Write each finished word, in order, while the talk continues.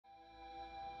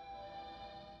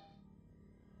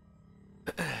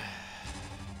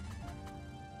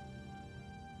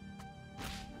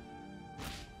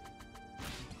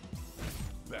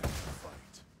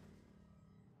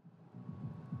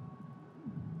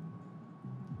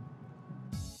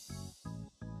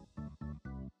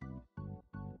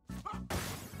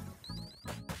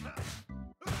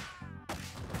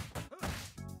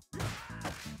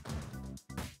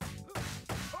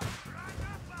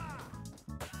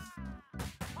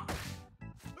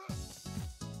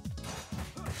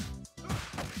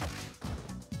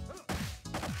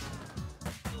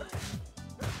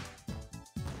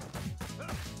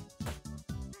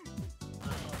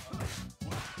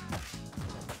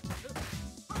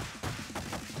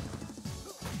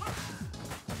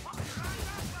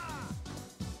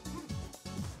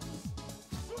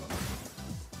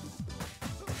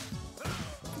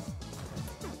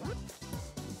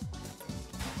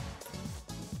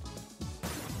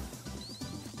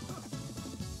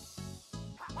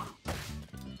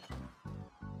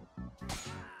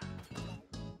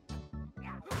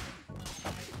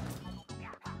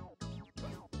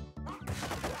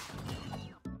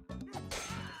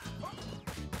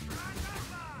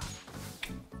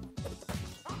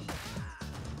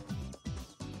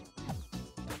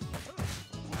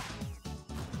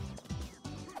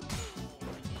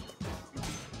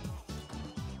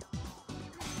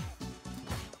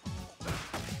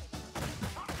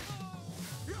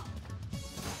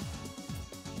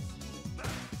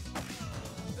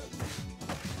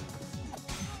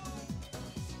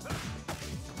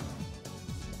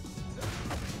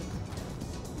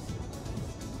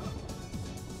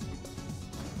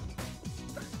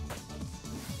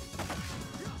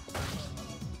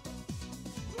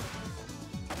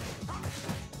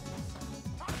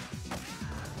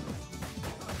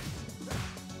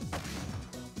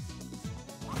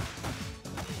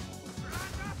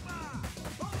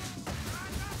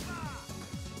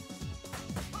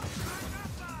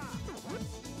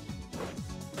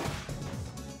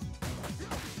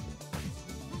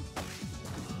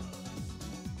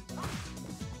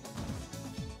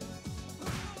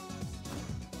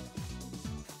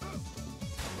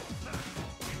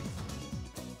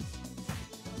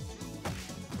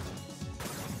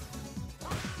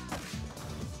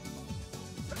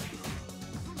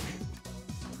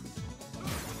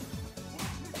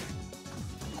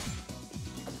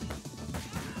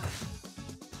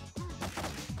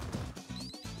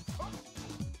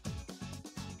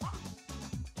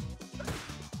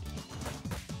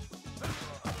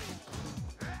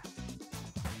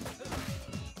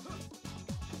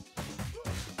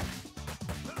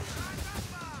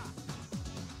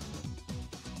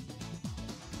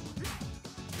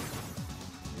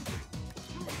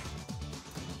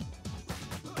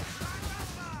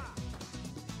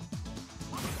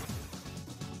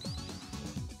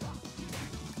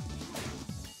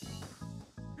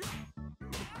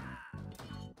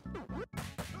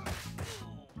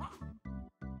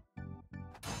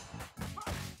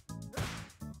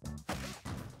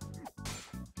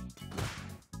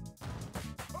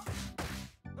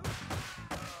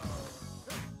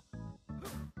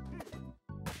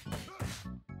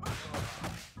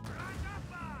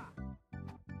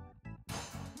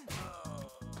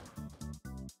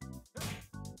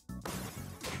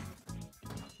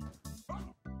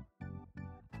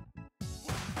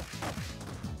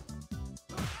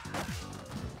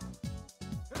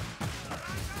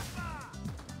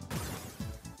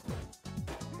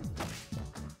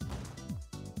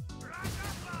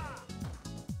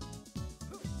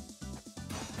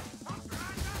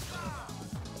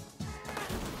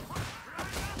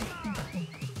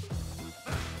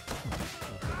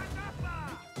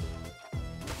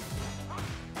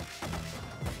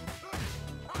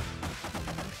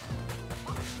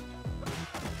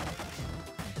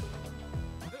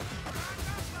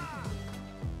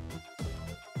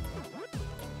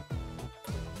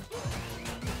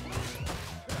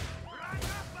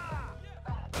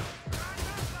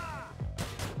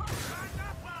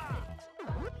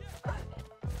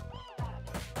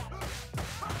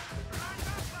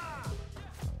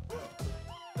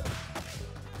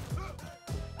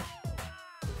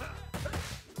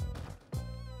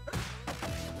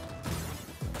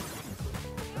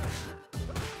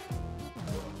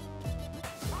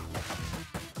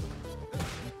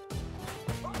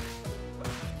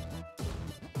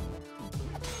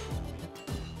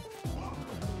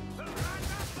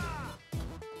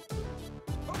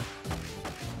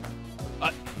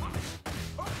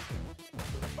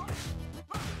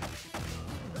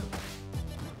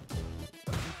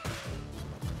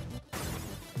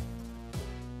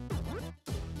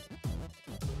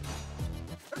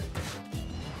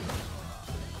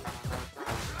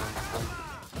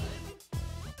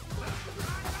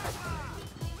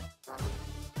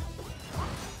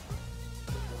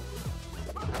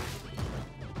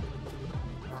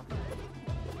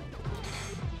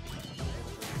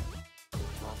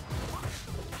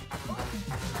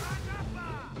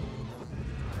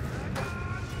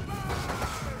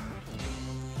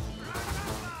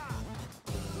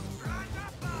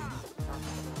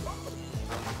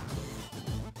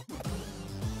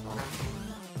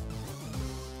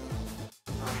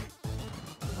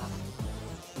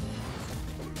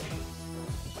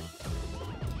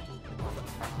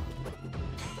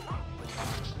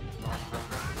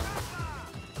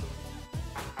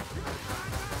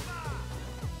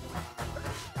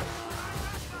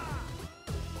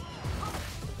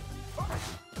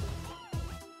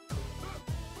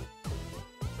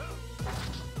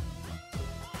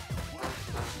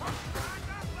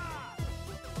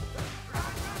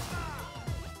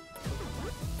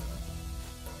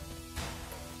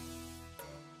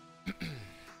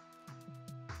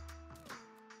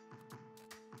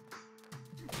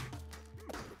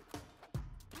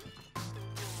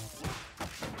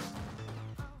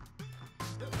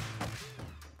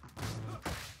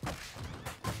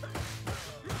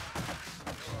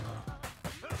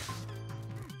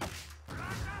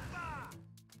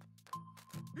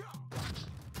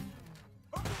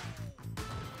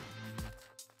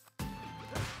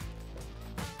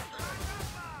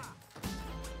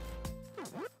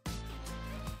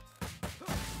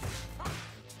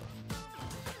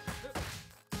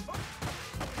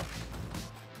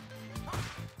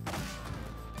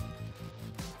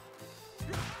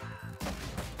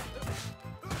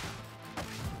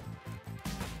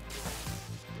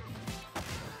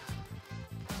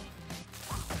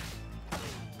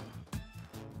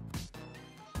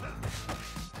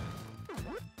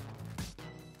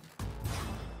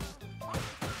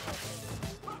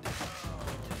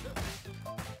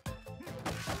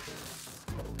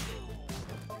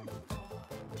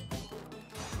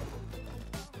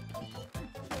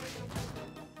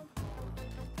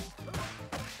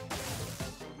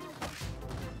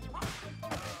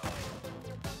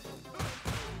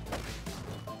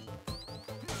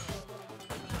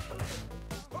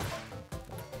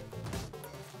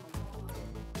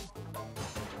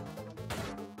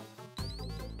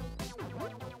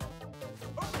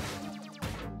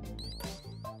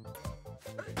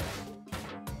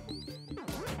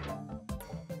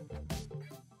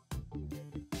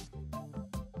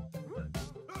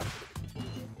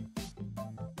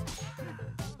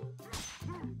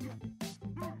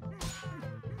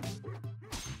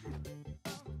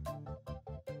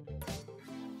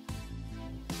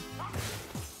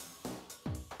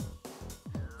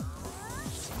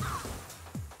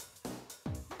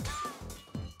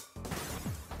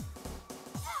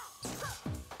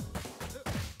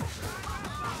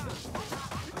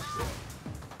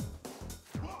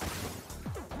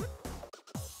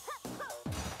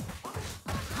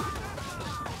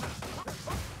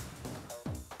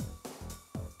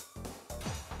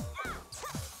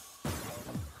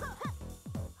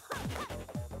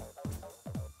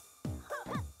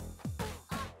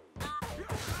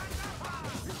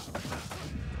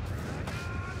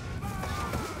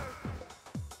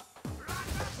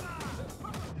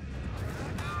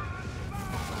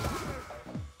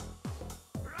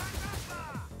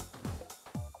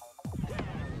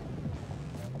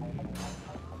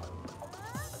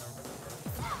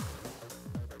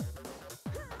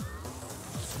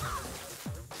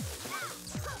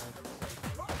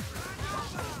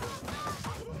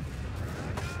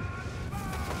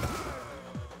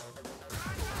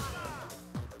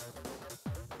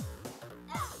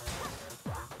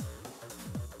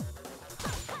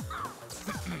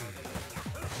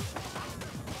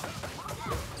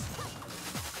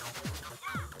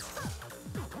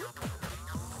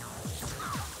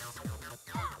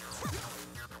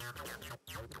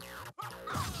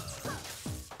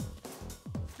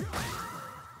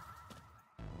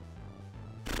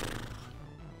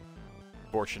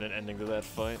Fortunate ending to that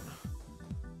fight.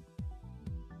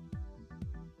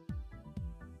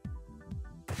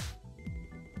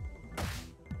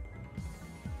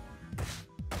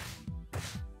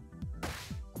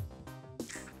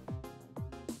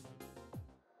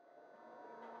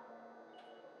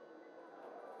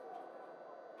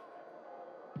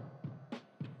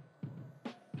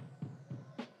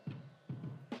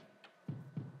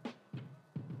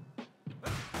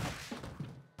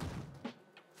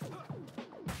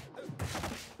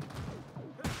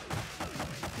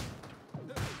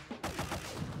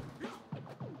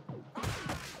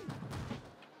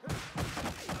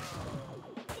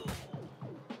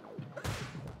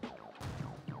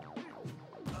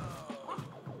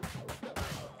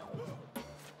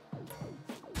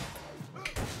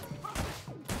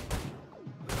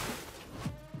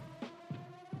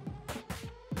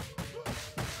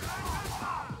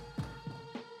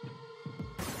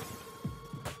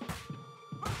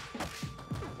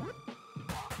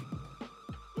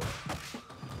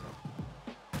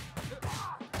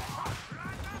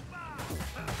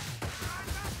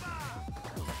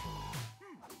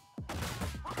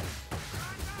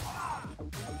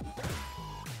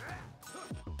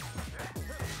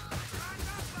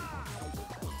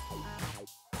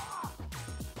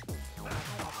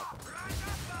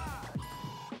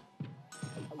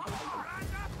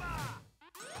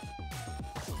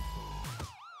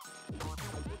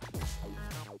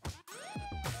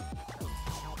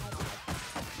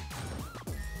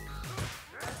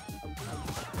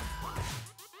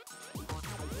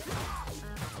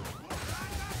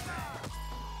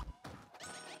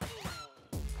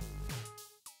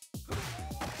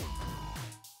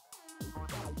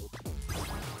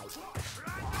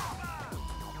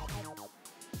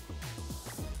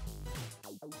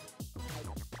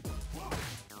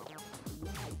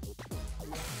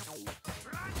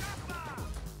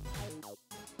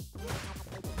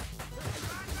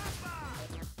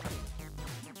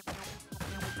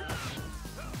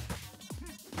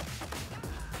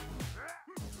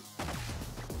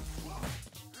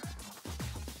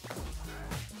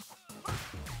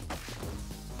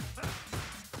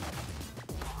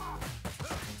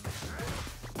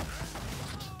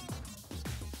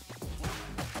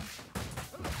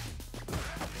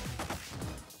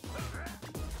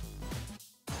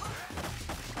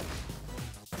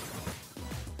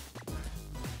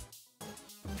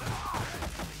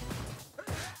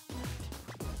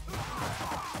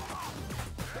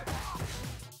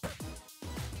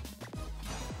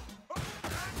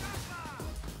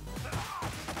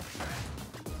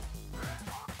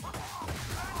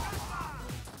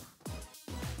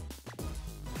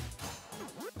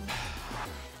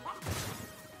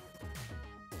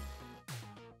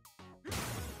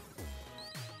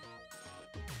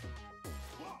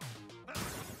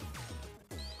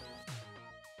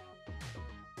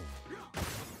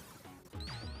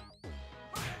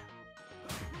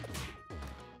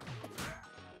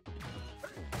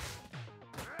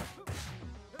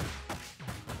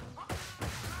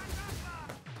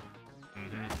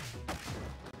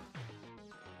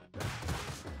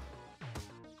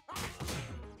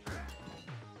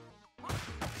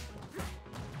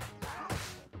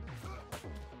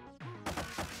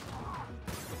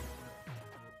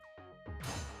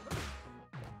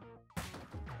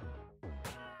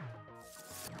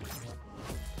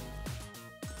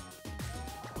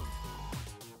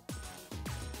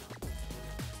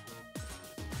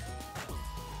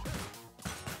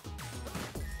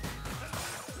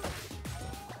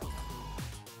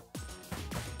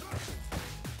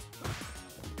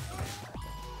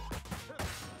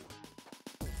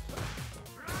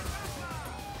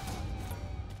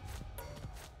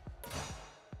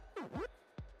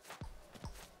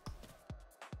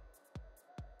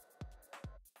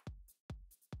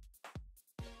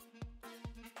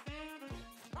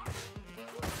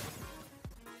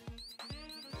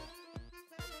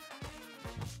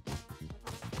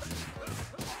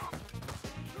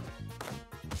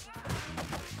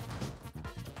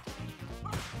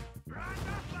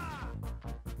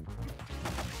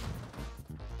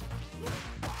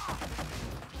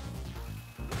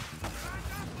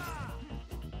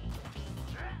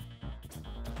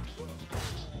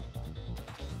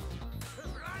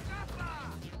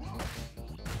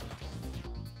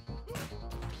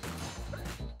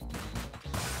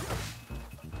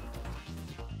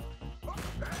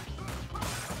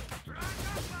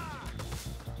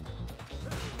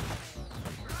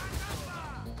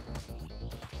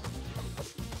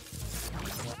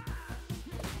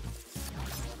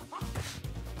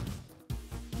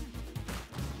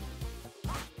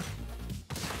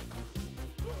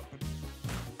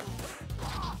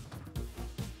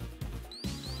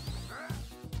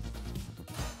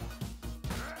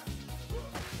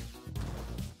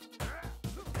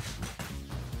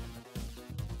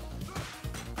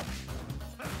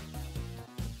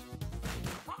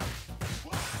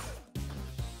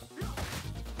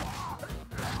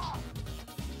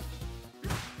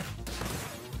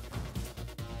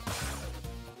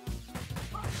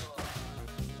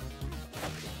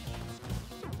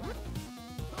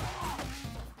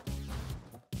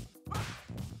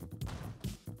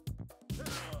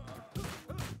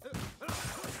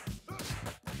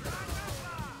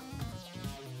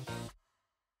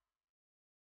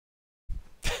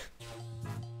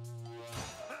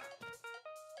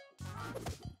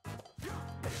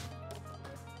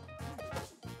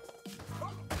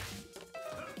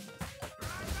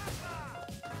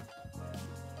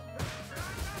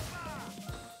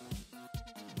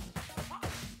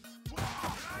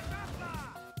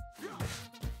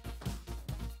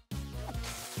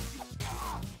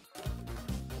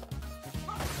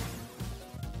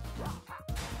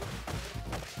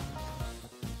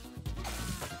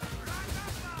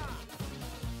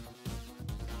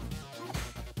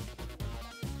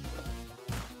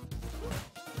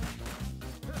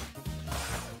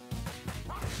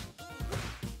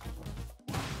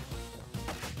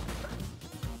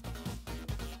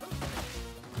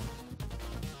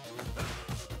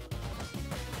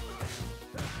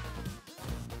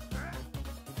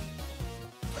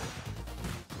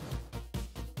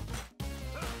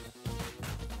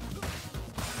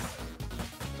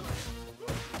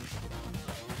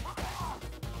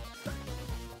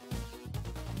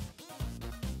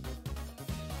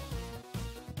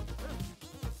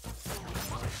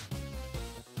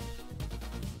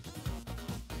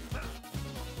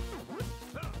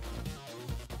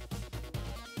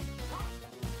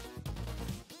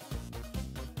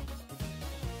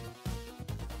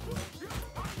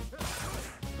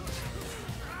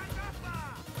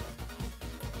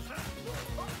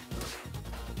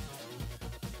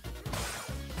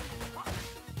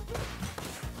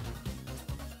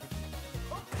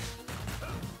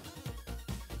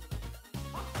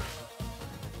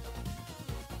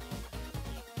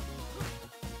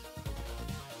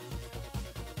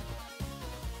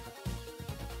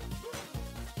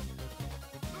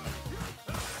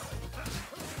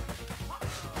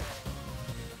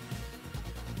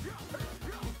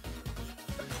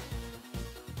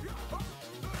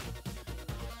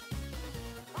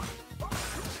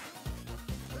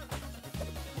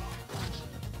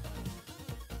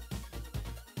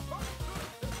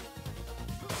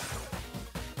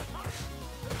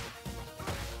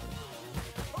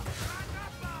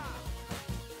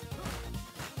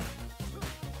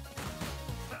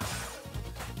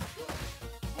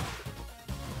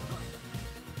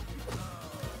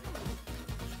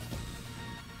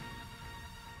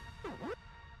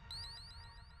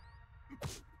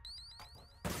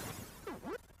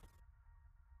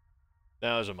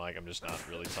 Now there's a mic, I'm just not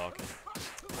really talking.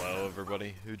 Hello,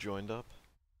 everybody who joined up.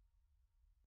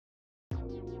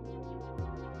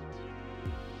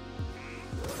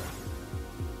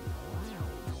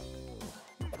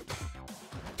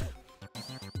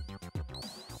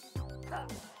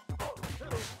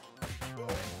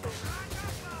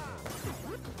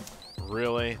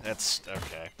 Really? That's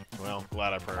okay. Well,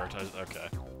 glad I prioritized. Okay.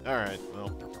 Alright, well.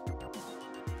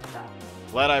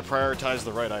 Glad I prioritized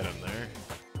the right item there.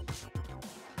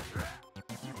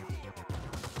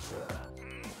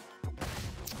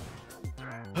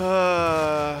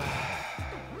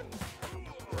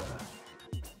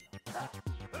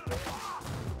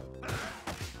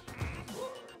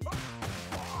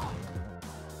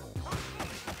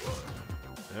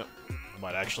 Yep. I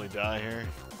might actually die here.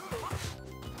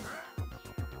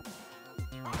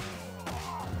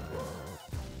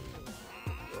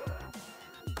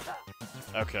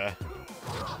 Okay.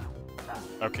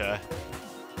 Okay.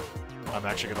 I'm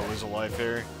actually gonna lose a life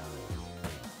here.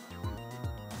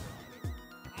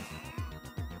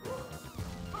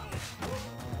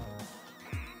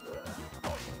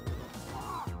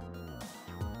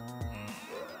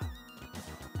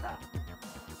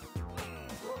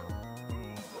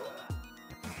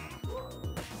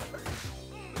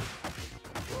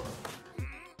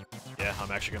 Yeah,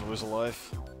 I'm actually gonna lose a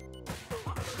life.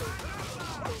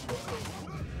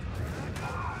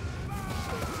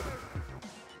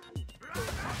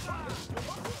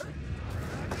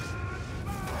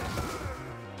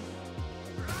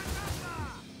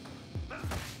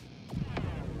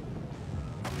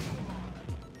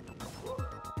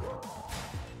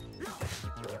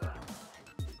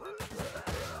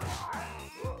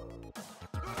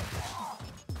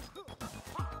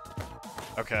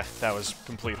 Okay, that was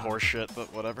complete horseshit,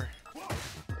 but whatever.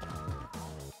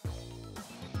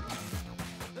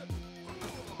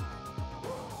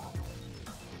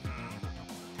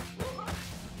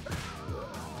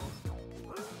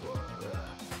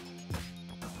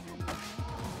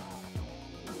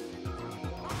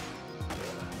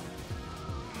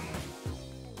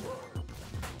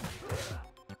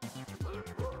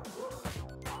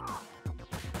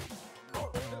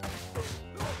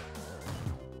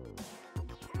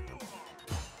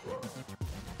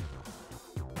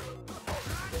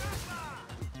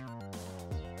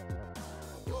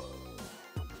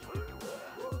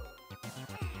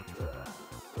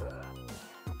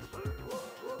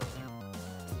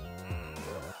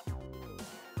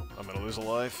 I'm gonna lose a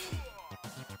life.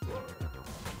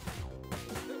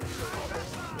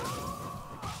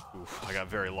 Oof, I got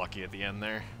very lucky at the end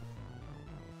there.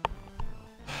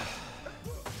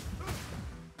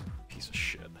 Piece of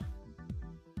shit.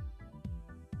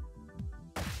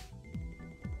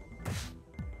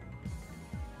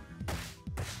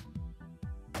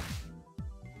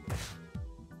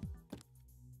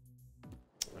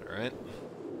 All right.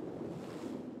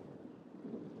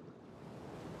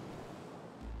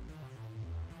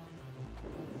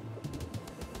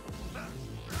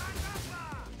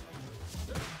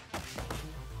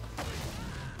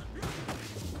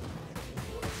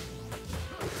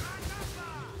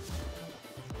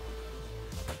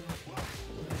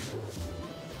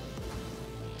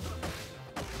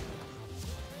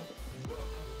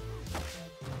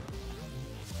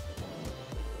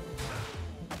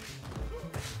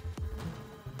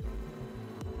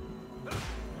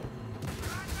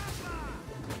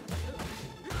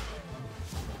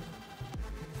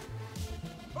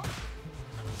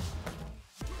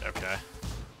 Okay.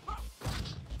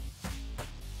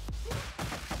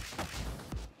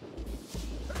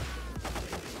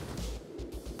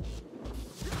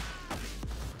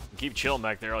 Keep chilling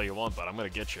back there all you want, but I'm gonna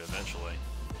get you eventually.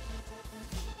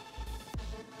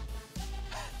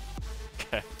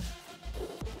 Okay.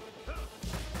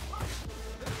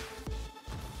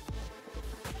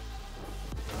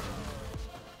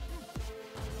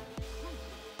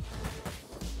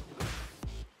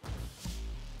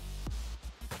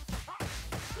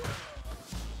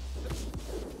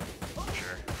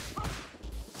 Sure.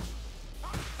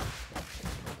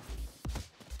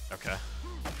 Okay.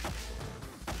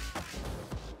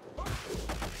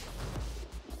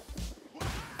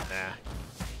 Nah.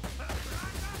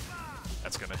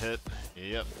 That's gonna hit.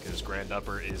 Yep, because Grand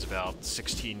Upper is about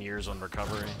 16 years on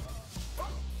recovery.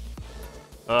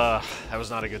 That was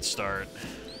not a good start.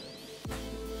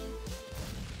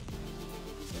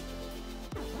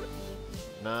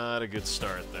 Not a good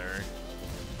start there.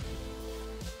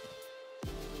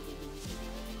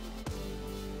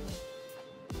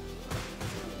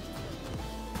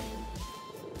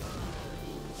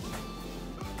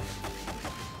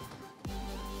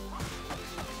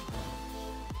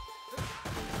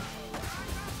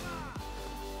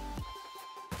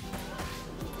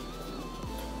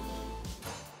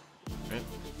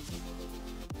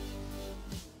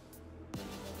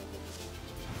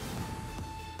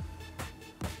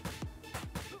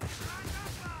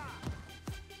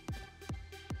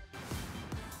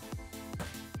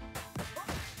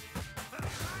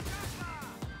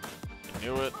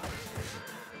 Knew it.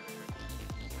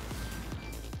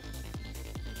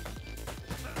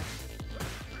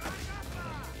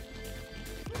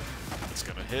 It's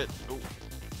gonna hit. Oh.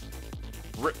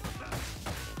 Rip.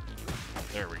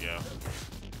 There we go.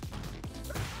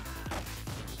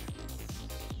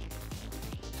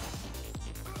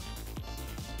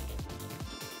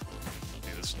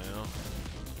 Do this now.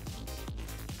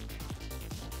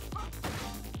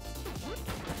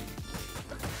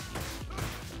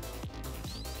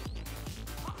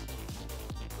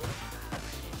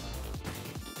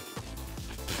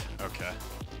 Okay.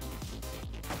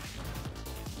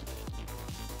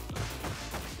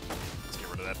 Let's get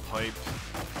rid of that pipe.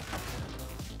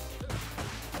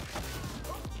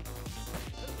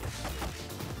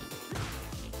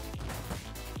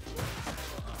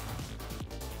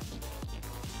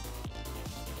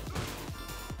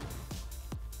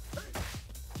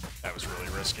 That was really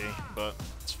risky, but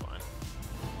it's fine.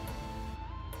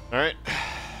 Alright.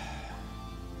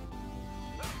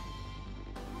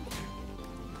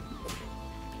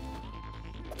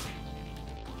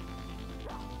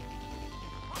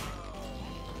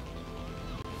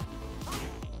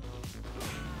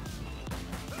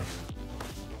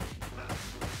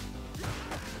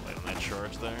 Light on that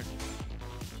charge there.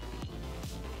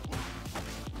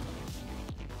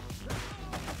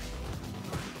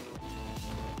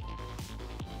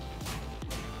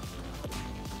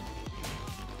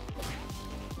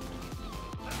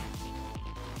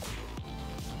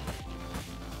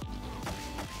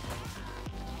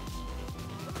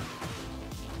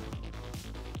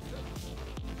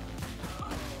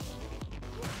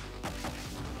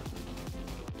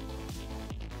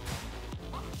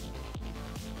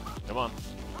 Come on.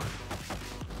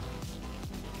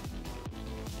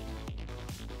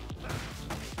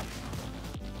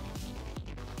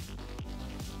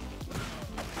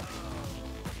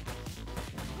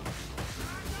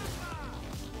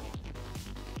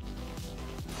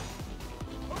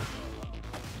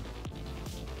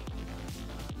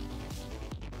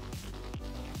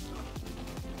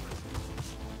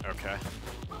 Okay.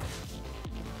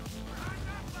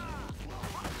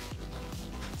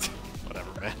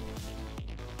 Whatever, man.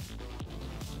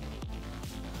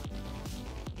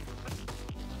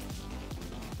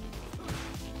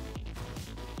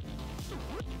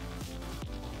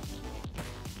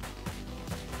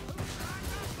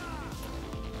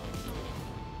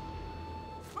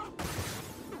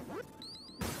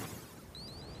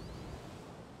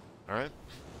 All right.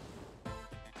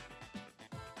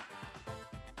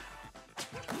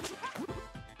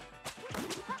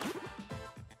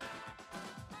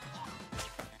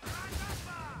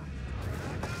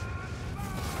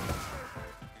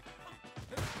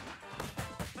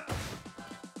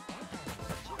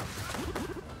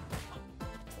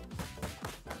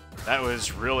 That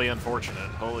was really unfortunate.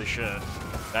 Holy shit.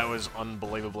 That was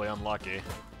unbelievably unlucky.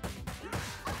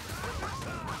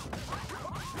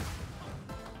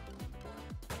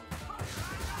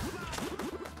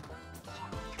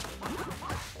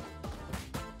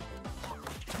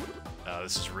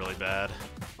 This is really bad.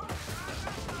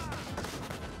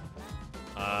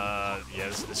 Yeah,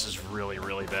 this is really,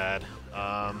 really bad.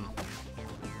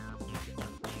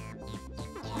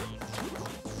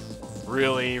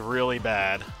 Really, really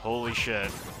bad. Holy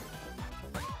shit.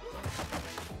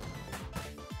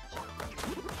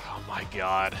 Oh my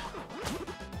god.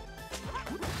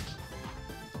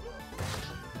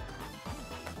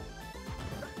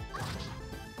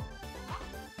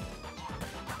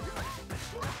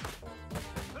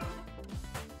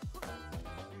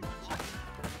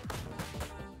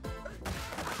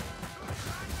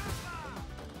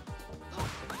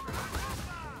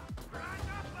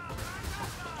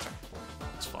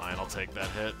 Fine, I'll take that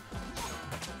hit.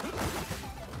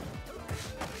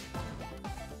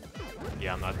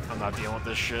 Yeah, I'm not dealing with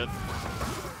this shit.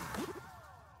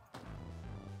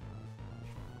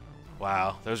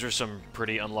 Wow, those are some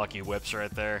pretty unlucky whips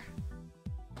right there.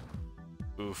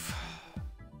 Oof.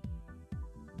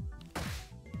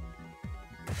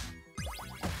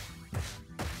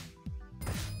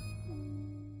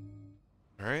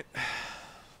 All right.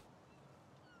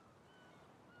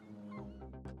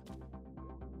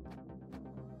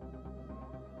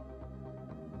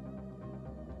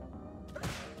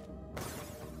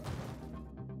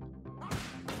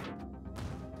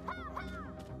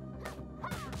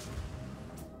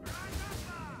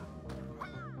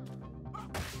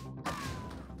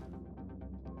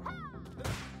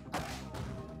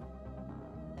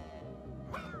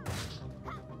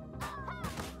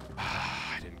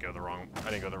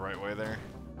 I didn't go the right way there.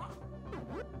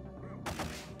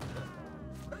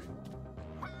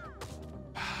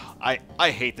 I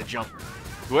hate the jump.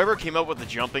 Whoever came up with the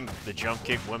jump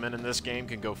kick women in this game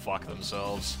can go fuck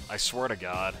themselves. I swear to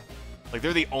God. Like,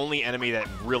 they're the only enemy that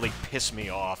really piss me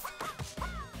off.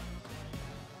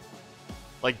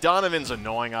 Like, Donovan's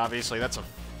annoying, obviously. That's a,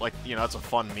 like, you know, that's a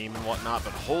fun meme and whatnot,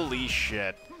 but holy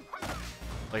shit.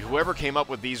 Like, whoever came up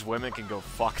with these women can go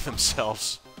fuck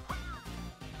themselves.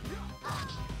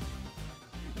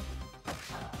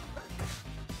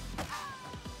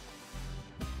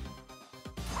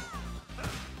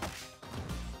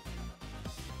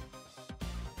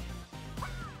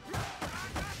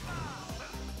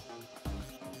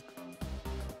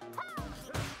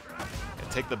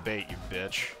 Take the bait, you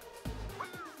bitch.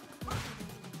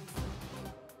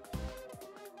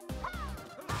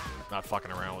 Not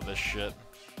fucking around with this shit.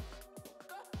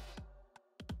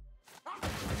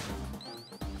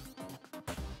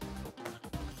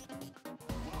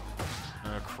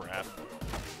 Oh, crap.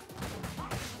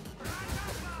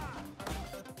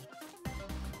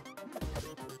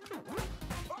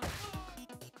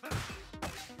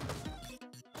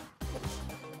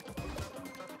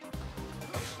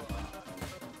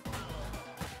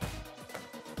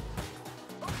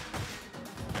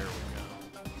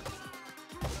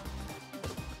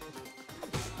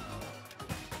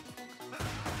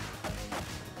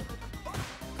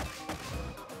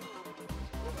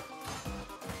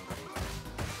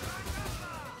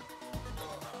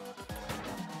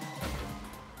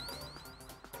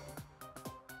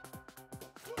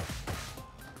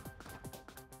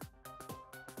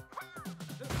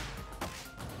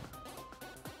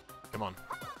 Come on.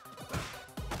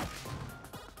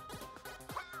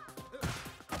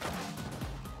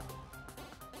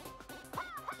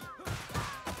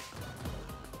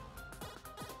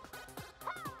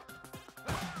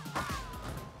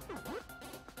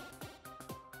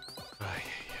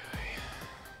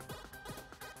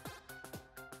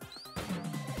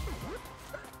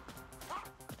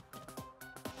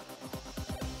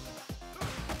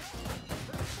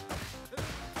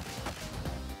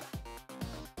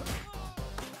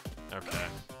 Okay.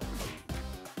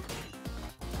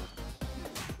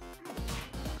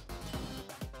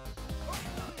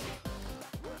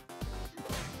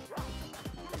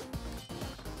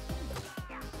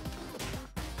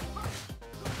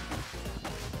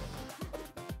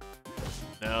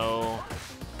 No.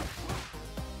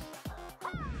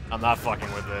 I'm not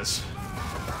fucking with this.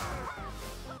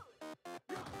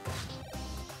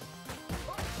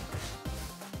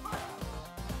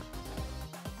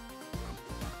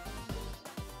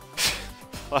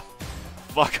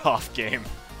 Fuck off, game.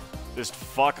 Just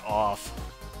fuck off.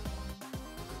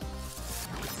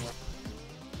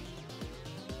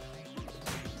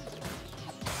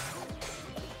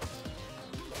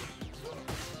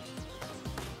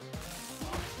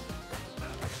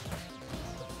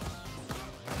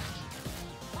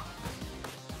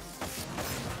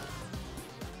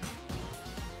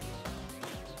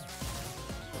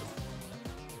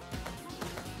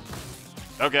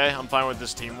 Okay, I'm fine with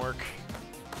this teamwork.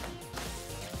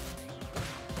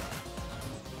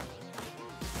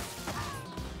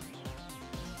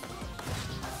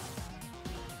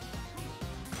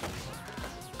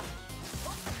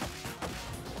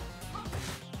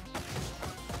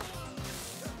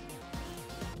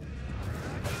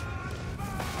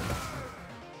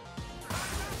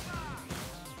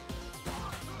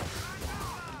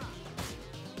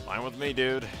 Fine with me,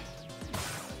 dude.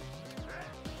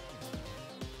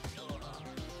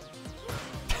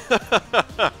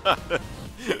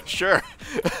 Sure.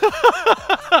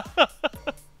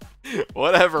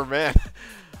 Whatever, man.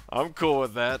 I'm cool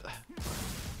with that.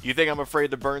 You think I'm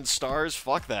afraid to burn stars?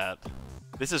 Fuck that.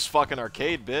 This is fucking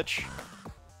arcade, bitch.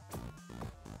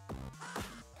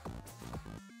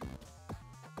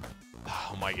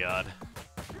 Oh my god.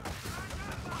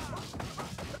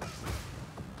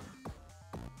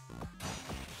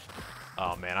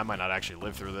 Oh man, I might not actually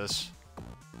live through this.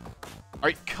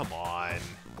 Alright, come on.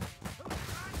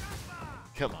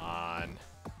 Come on.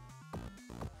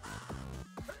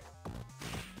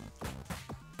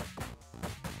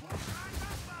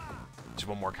 Just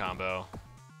one more combo.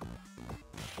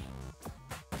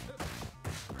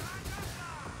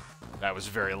 That was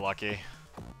very lucky.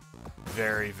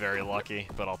 Very, very lucky,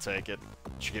 but I'll take it.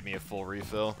 Should get me a full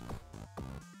refill.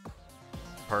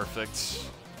 Perfect.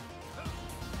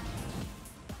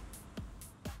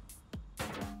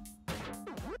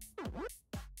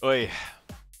 Oi.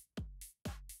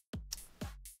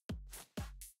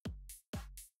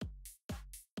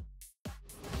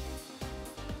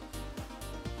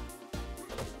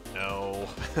 No.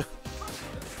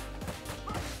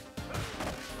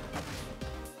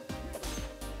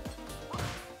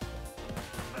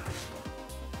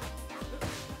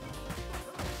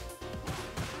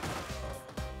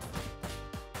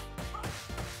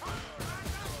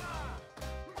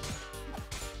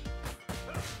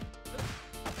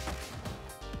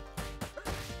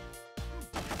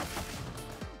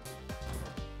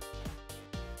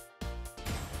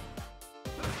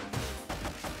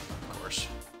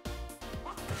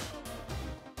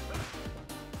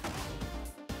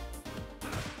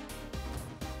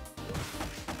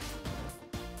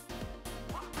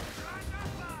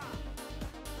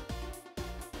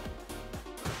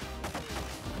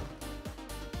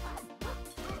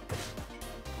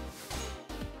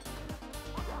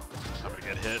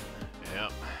 get hit.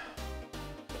 Yep.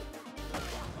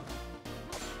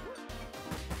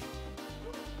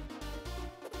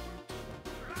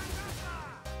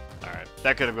 Alright,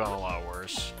 that could have gone a lot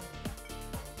worse.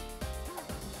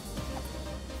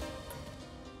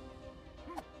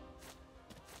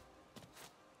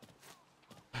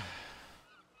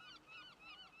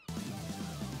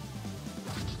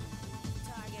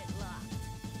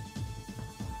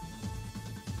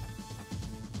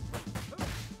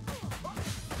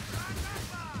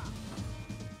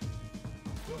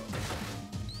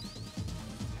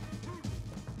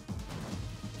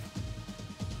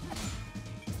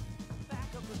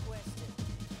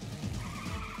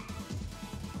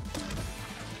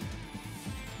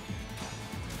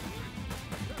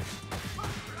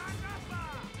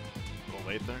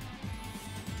 Late there.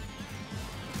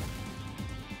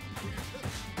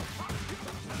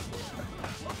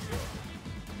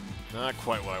 Not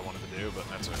quite what I wanted to do, but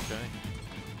that's okay.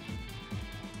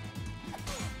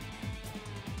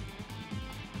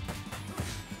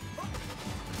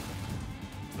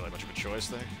 Really much of a choice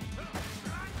there.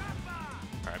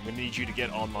 Alright, I'm gonna need you to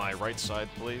get on my right side,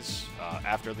 please,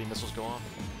 after the missiles go off.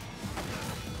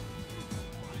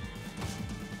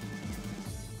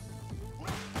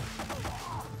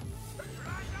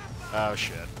 Oh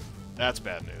shit. That's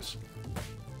bad news.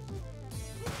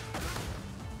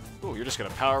 Ooh, you're just gonna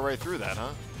power right through that, huh?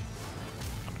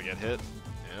 I'm gonna get hit.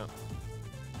 Yeah.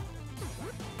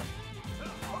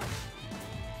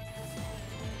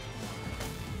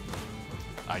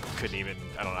 I couldn't even...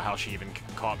 I don't know how she even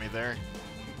caught me there.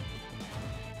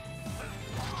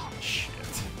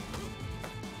 Shit.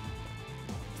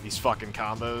 These fucking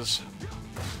combos.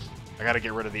 I gotta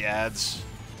get rid of the ads.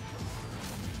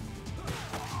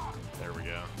 There we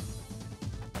go.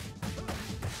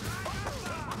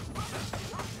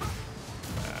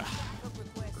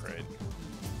 Great.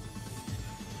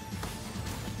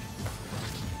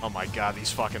 Oh my god,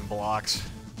 these fucking blocks.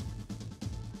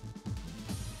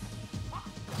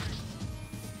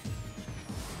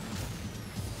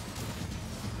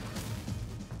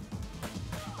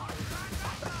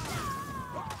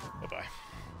 Bye-bye.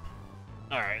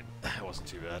 Alright, that wasn't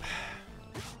too bad.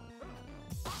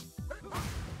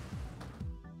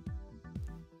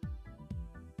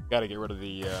 Gotta get rid of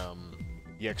the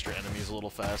extra enemies a little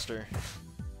faster.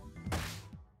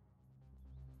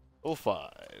 05.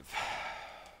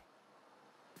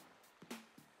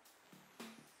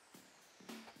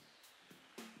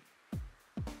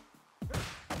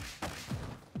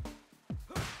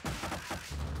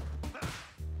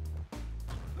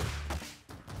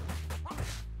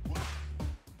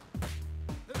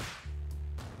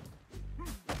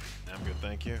 I'm good,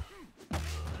 thank you.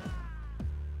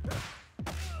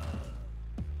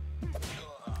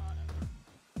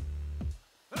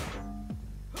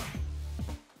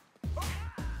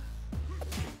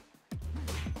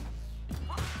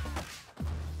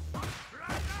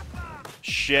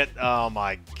 Shit, oh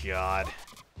my god.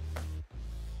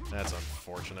 That's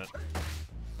unfortunate.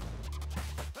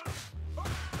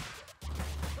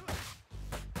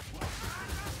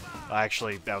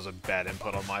 Actually, that was a bad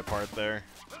input on my part there.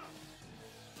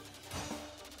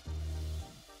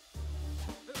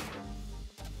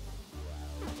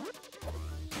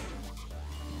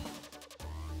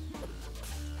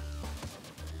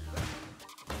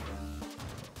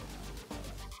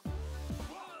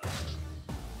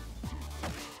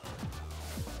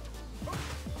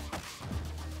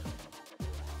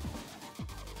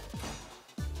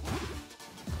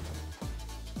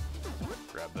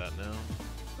 Grab that now.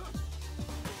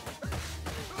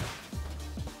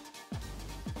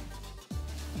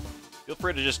 Feel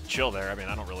free to just chill there. I mean,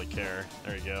 I don't really care.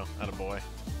 There you go. Attaboy.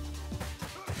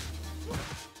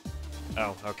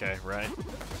 Oh, okay, right.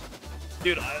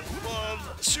 Dude, I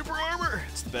love super armor.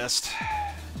 It's the best.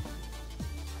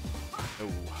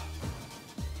 Oh.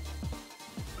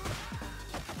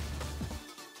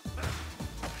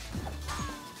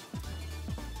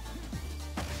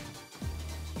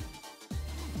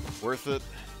 Worth it?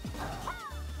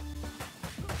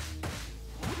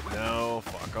 No,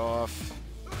 fuck off.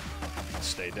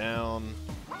 Stay down.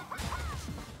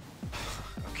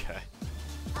 Okay.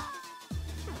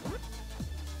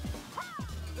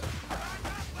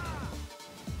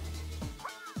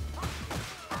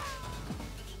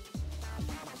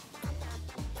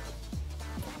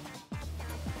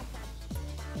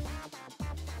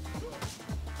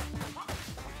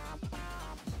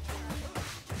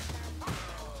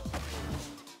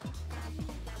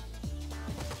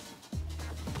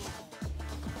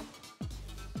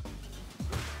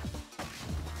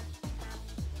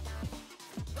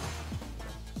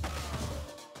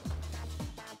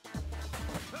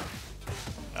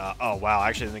 Oh, wow. I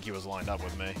actually think he was lined up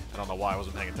with me. I don't know why I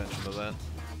wasn't paying attention to that.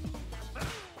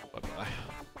 Bye-bye.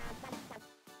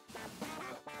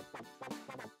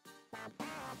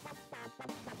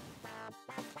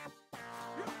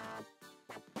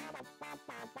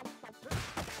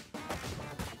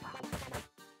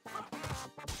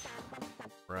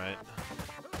 Right.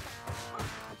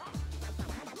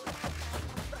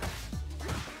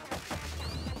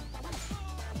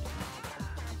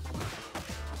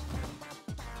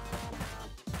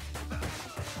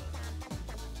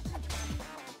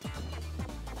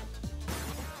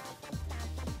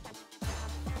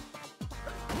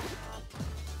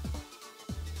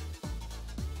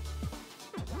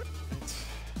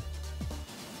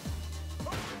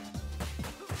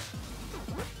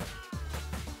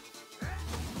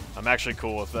 I'm actually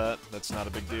cool with that. That's not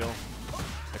a big deal.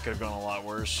 That could have gone a lot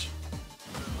worse.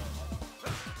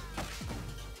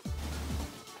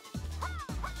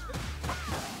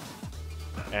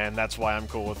 And that's why I'm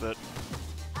cool with it.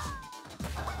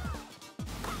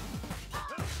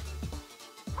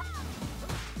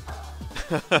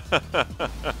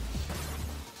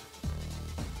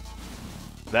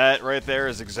 That right there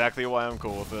is exactly why I'm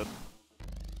cool with it.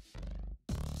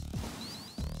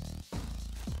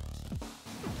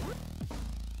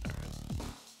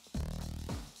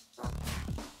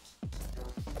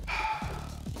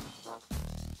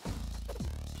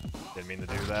 Didn't mean to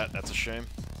do that. That's a shame.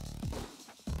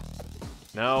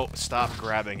 No, stop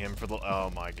grabbing him for the...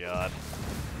 Oh my god.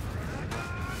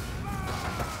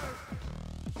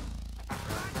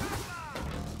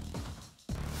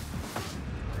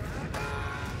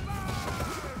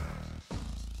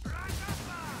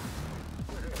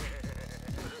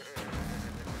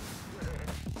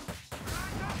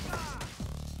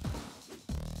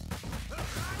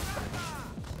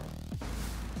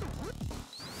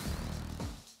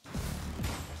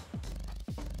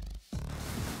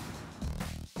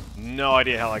 No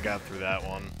idea how I got through that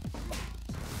one.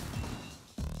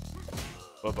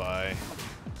 Bye-bye.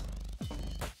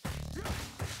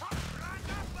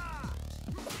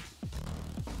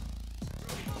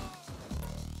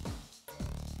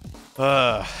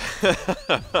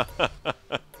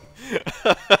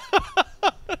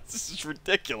 This is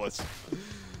ridiculous.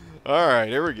 Alright,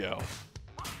 here we go.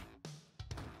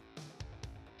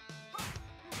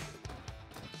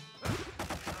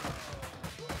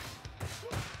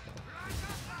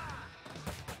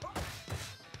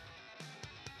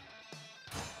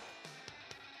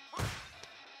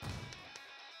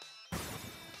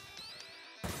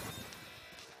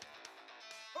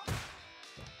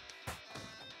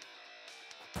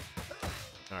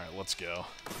 Alright, let's go.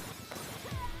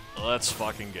 Let's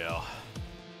fucking go.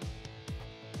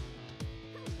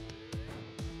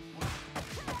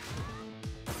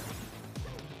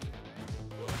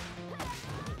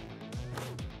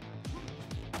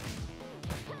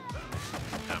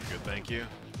 I'm good, thank you.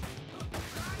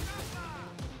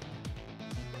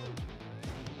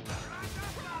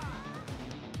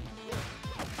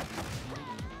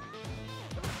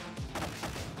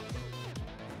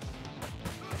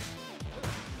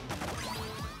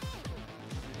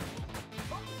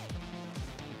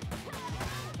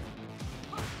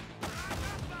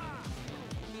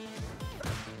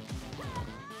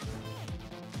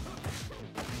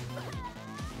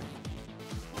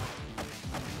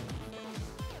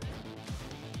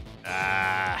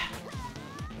 Ah.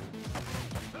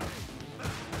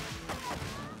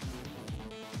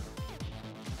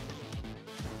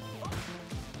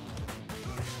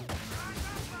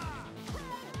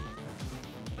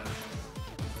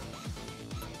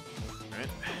 Right.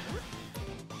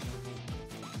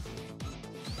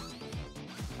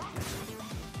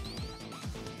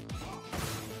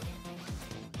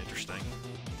 Interesting.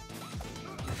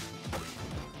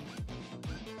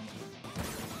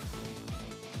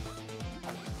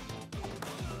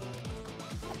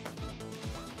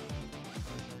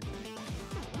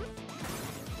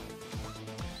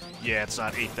 Yeah, it's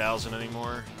not 8,000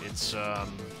 anymore. It's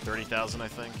 30,000, I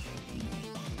think.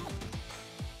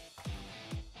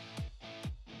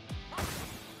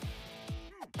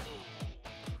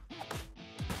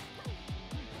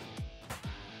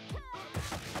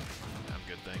 I'm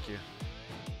good, thank you.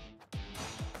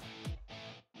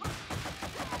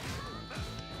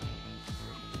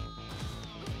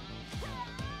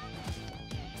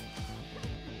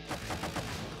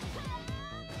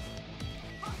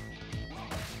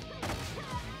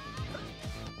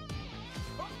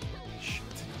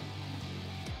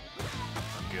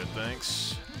 Good,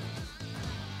 thanks.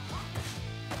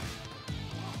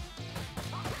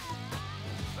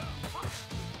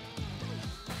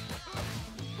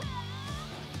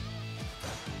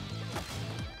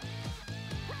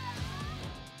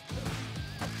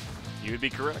 You would be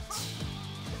correct.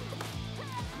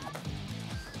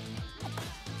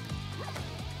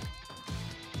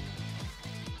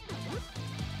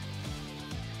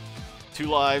 Two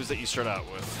lives that you start out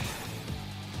with.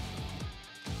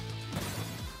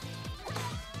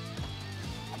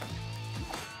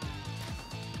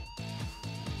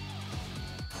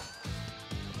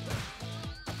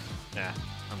 Nah,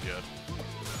 I'm good.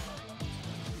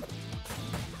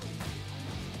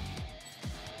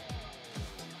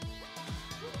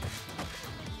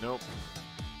 Nope.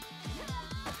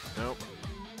 Nope.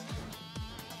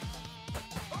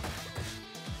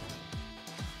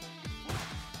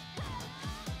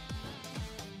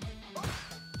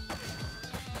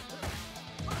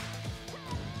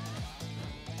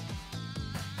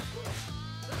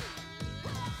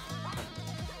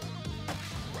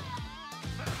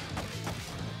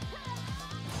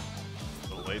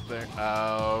 A little late there.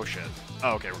 Oh, shit.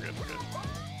 Oh, okay, we're good, we're good.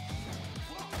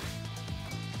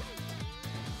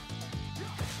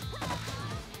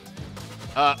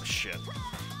 Shit.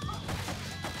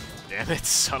 Damn it,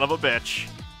 son of a bitch.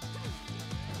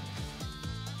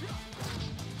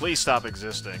 Please stop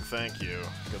existing, thank you.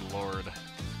 Good lord.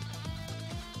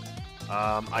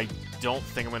 I don't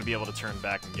think I'm gonna be able to turn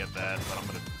back and get that, but I'm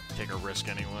gonna take a risk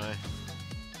anyway.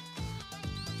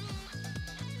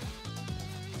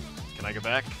 Can I go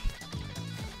back?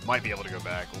 Might be able to go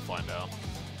back, we'll find out.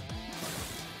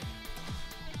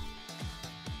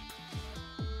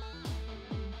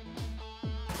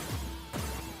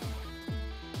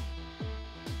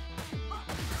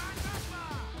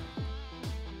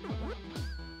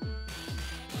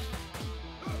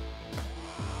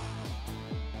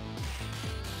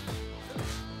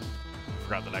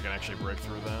 Forgot that I can actually break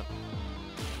through that.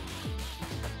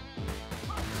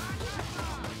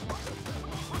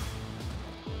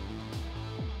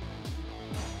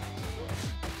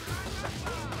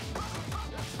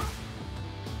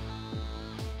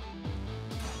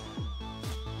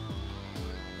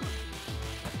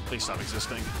 Please stop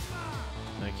existing.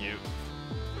 Thank you.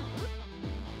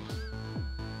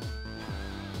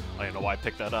 I don't know why I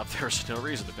picked that up. There's no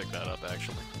reason to pick that up,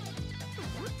 actually.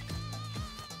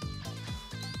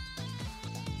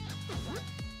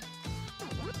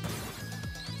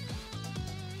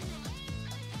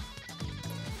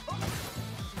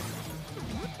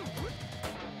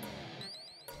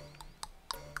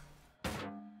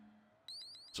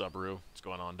 What's up, Rue? What's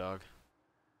going on, dog?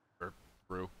 Or,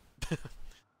 Rue.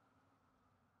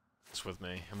 It's with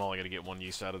me. I'm only gonna get one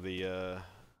use out of the,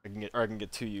 I can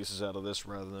get two uses out of this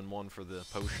rather than one for the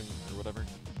potion or whatever.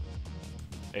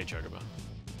 Hey, Chocobo.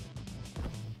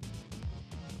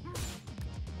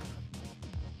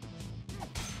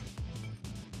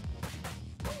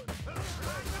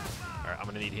 Alright, I'm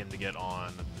gonna need him to get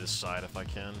on this side if I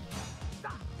can.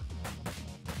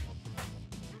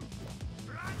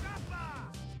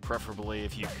 Preferably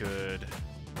if you could...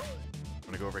 I'm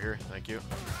gonna go over here, thank you.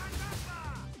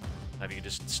 If you could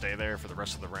just stay there for the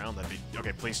rest of the round, that'd be...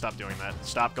 Okay, please stop doing that.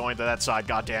 Stop going to that side,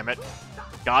 god damn it.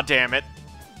 God damn it.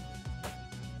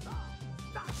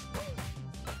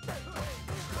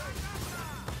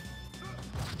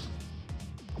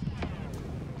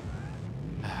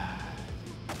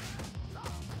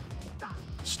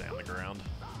 Stay on the ground.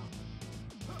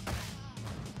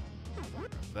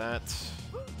 That...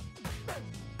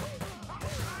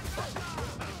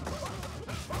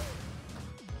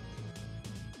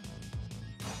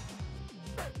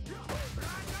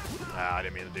 Ah, I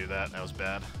didn't mean to do that. That was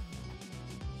bad.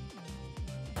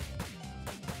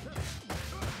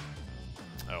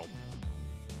 Oh.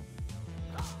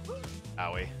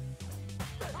 Owie.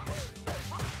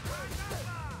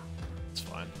 It's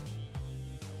fine.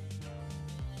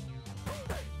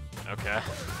 Okay.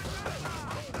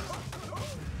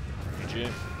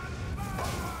 GG.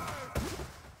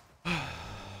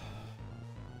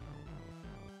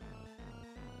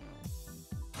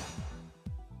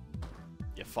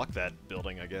 Yeah, fuck that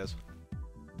building, I guess.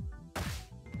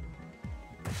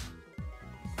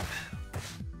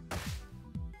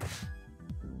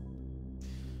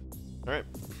 Alright.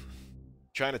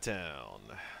 Chinatown.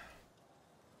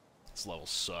 This level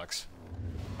sucks.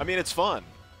 I mean, it's fun,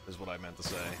 is what I meant to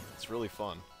say. It's really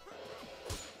fun.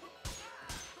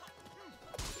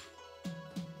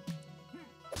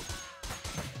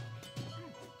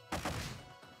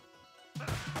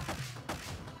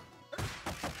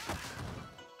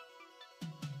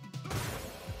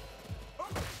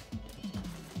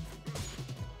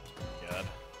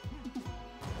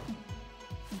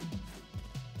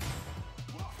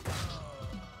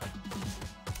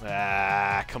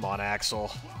 Ah, come on,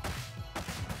 Axel.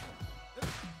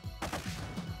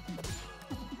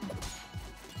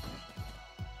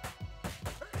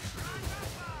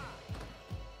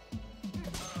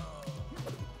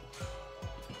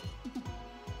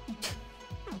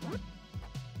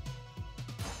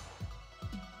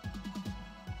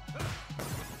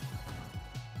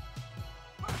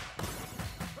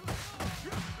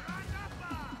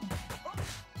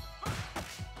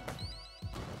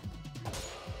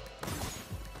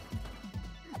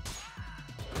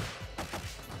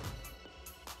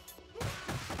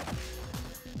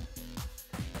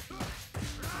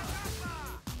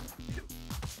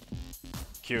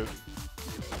 Cute.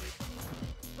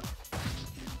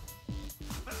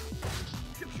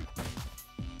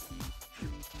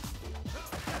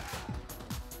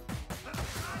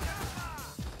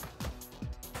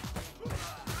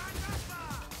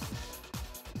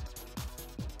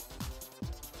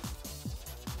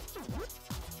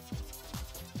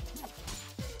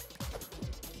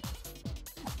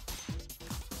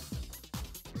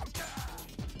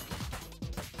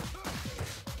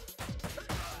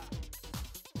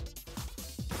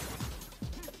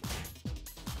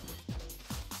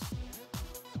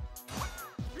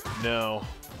 No.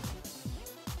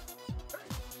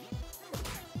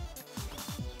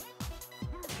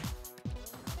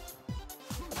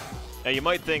 Now you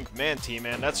might think, man,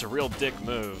 T-Man, that's a real dick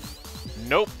move.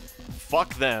 Nope.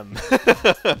 Fuck them.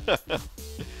 Come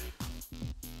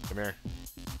here.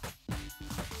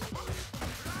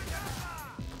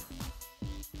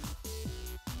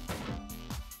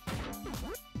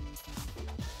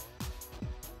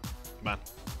 Come on.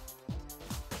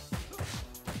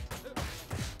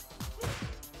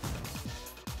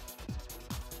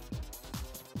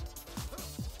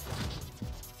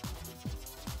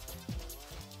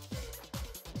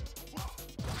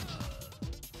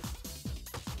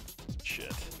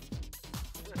 Shit.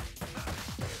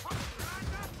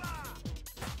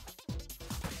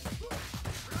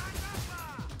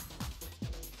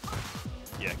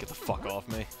 Yeah, get the fuck off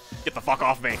me. Get the fuck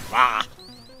off me! Ah!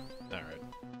 Alright.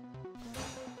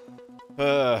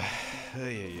 Ay,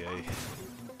 ay, ay.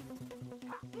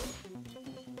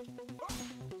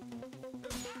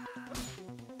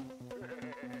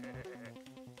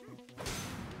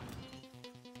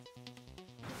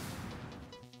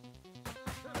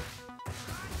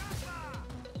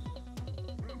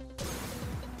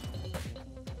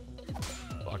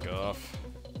 Fuck off.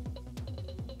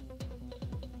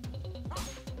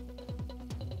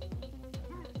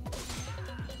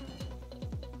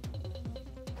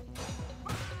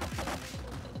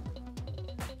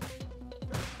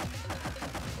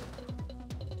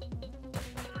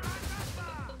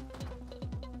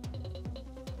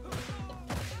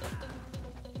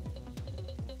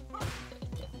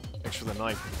 Thanks for the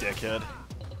knife, dickhead.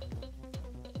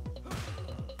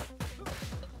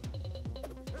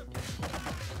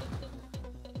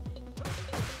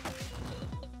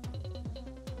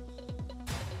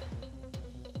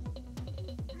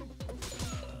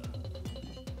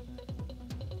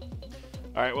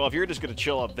 Alright, well, if you're just gonna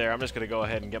chill up there, I'm just gonna go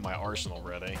ahead and get my arsenal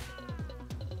ready.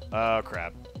 Oh,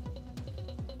 crap.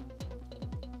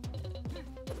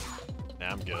 Nah,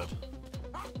 I'm good.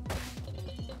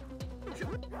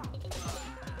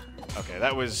 Okay,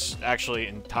 that was actually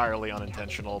entirely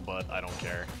unintentional, but I don't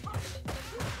care.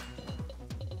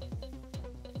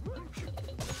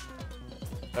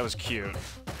 That was cute.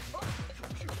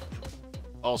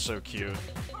 Also cute.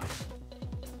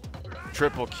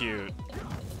 Triple cute.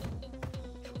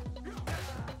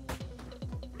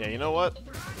 Yeah, you know what?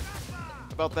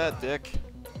 About that, dick.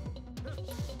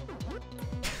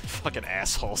 Fucking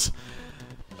assholes.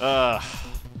 Alright,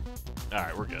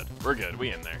 we're good. We're good.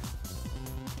 We in there.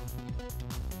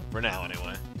 For now,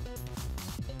 anyway.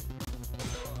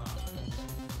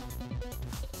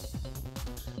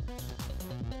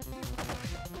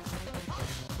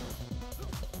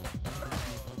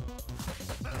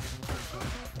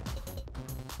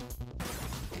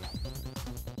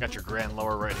 Got your grand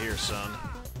lower right here, son.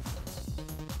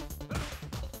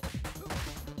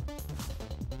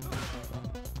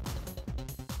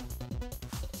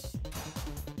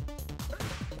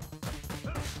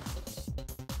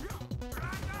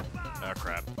 Oh,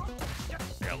 crap.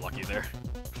 I got lucky there.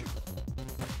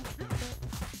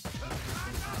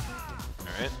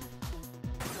 Alright.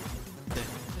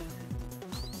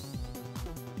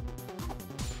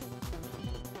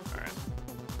 Alright.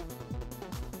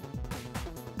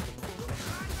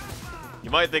 You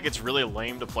might think it's really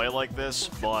lame to play like this,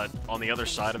 but on the other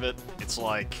side of it, it's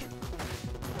like...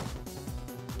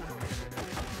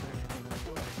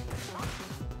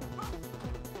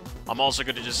 I'm also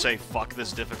going to just say fuck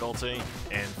this difficulty,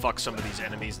 and fuck some of these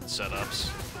enemies and setups.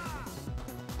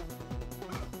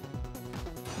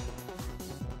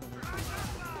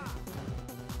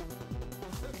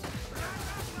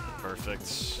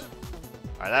 Perfect.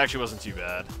 Alright, that actually wasn't too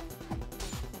bad.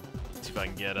 Let's see if I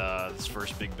can get this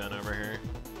first Big Ben over here.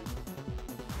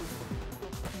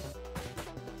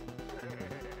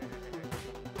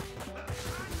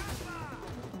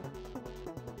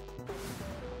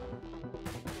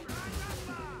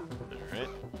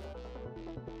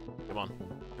 Come on.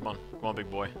 Come on. Come on, big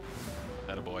boy.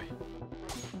 Attaboy.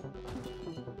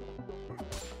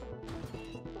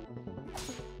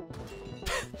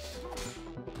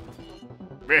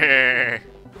 Bah.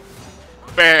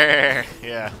 Bah.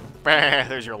 Yeah. Bah.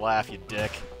 There's your laugh, you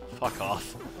dick. Fuck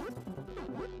off.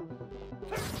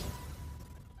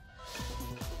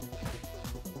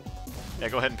 Yeah,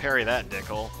 go ahead and parry that,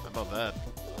 dickhole. How about that?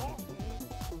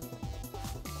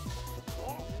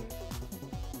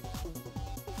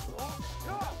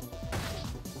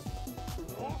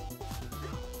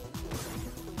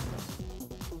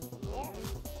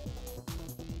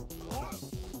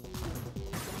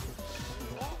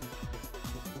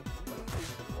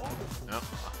 Oh,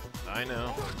 I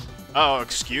know. Oh,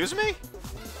 excuse me?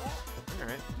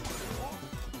 Alright.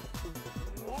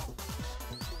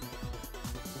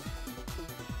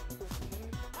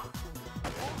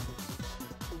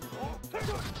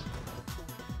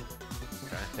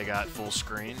 Okay, they got full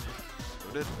screen.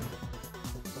 Loaded.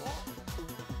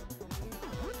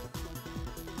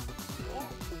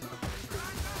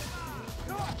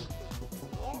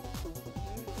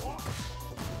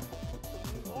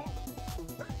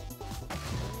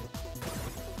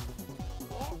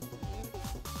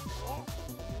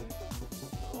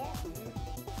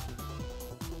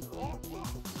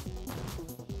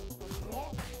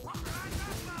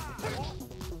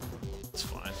 It's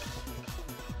fine.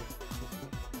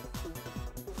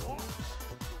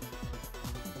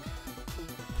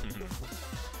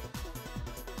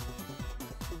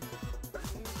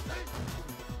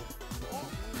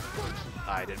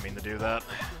 I didn't mean to do that.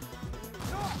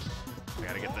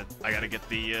 I gotta get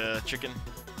the chicken.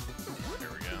 There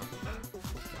we go.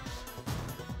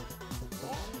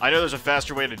 I know there's a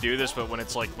faster way to do this, but when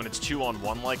it's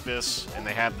 2-on-1 like this, and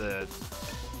they have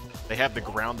the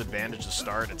ground advantage to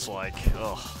start, it's like,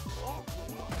 ugh.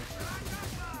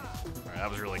 Alright,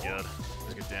 that was really good. That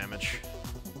was good damage.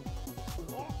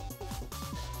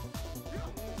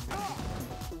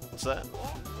 What's that?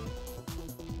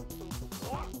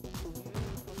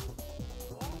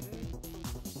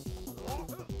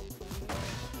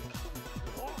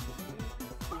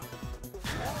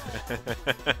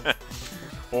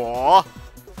 Aww.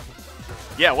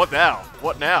 Yeah, what now?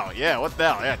 What now? Yeah, what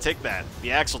now? Yeah, take that.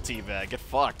 The Axel teabag. Get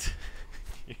fucked.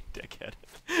 You dickhead.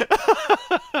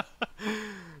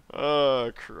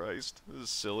 Oh, Christ. This is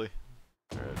silly.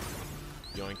 Alright.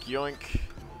 Yoink, yoink.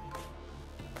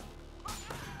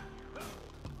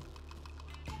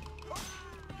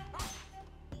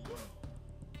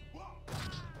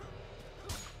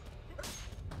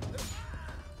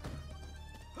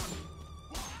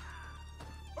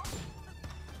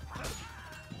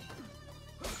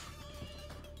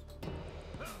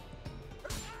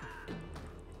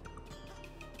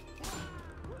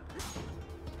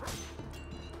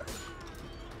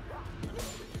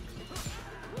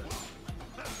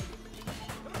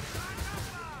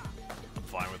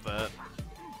 Fine with that.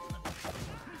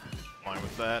 Fine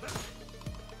with that.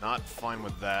 Not fine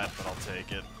with that, but I'll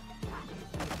take it.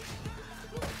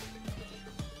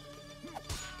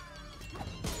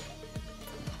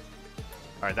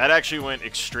 Alright, that actually went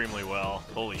extremely well.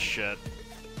 Holy shit.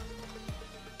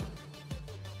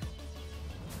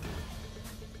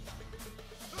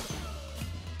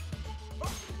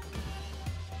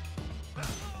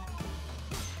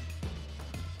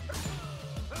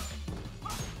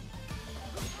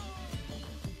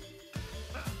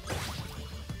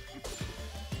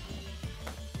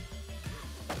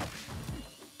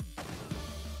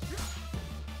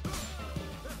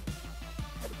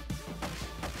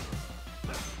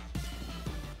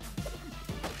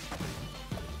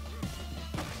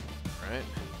 Right.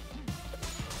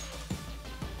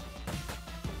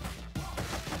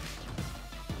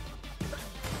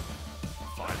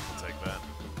 Fine, I'll take that.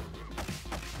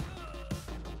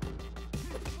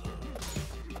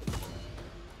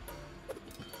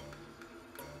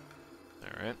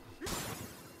 Alright.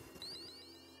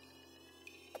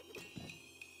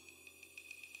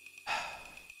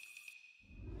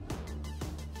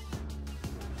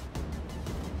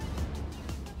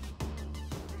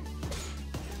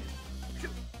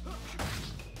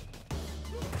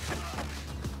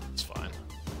 It's fine.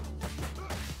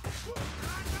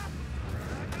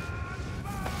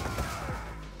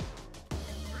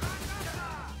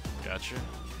 Gotcha.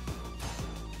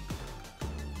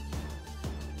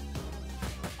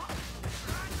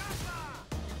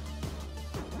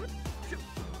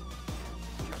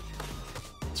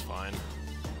 It's fine.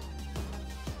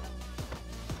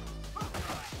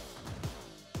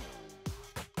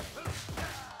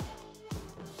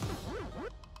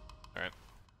 Alright.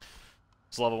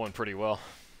 This level went pretty well.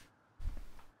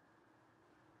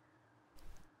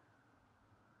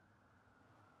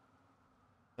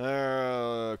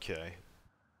 Okay.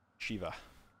 Shiva.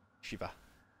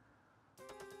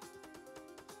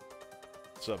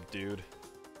 What's up, dude?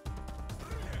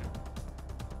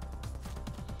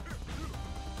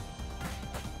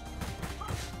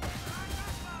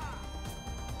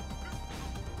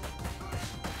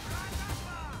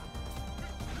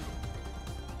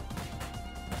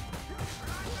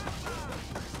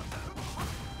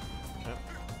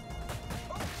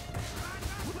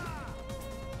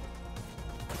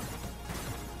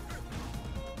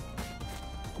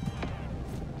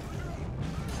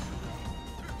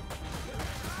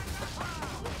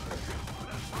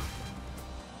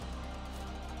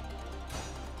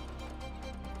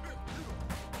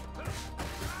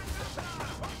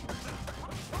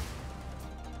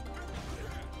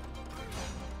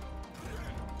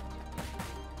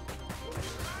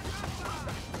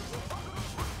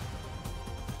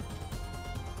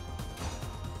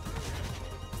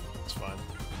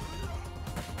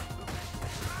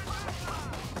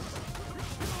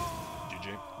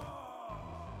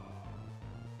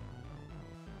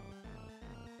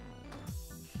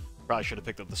 Probably should have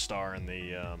picked up the star and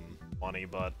the money,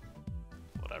 but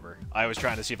whatever. I was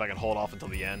trying to see if I could hold off until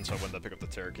the end so I wouldn't have picked up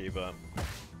the turkey, but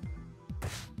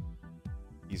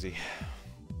easy.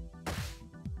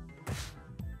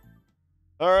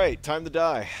 Alright, time to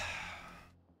die.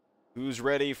 Who's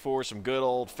ready for some good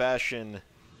old-fashioned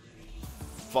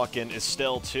fucking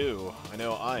Estel 2? I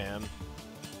know I am.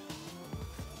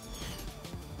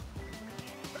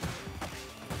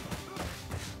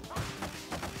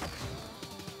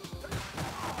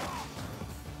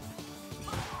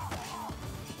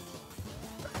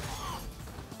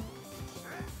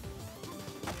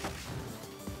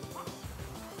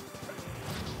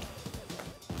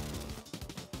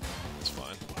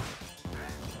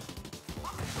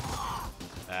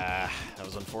 That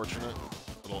was unfortunate.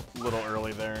 Little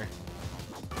early there.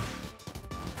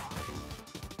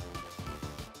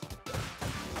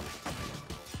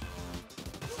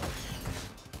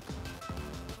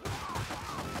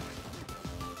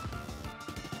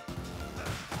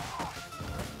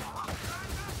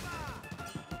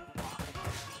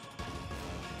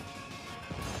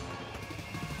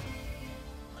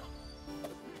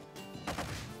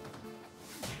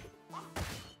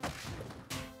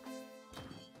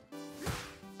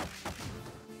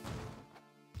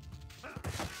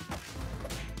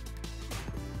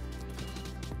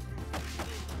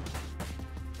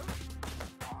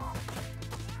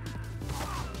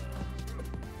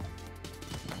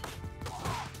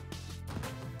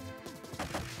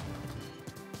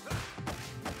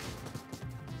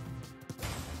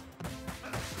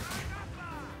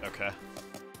 Okay.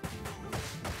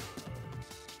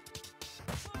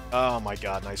 Oh my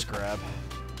god, nice grab.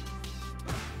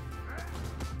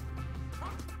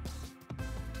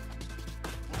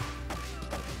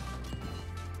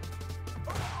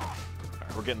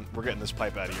 Alright, we're getting this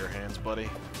pipe out of your hands, buddy.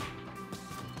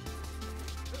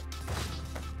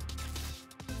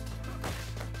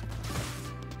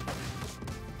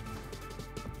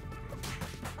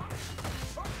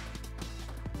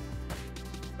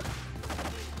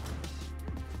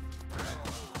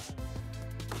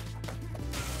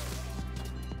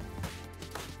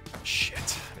 Shit,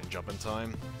 I didn't jump in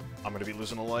time. I'm gonna be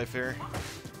losing a life here.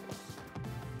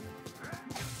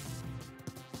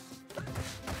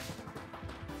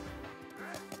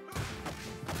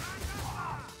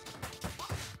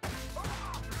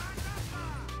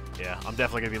 Yeah, I'm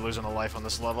definitely gonna be losing a life on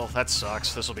this level. That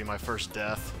sucks. This will be my first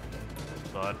death.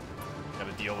 But,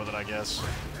 gotta deal with it, I guess.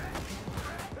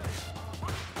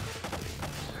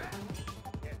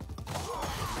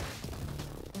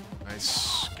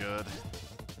 Nice, good.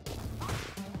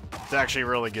 It's actually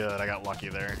really good. I got lucky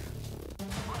there.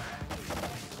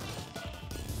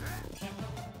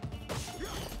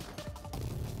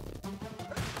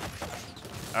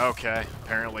 Okay,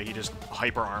 apparently he just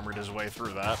hyper-armored his way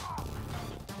through that.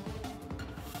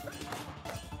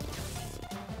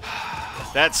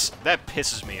 That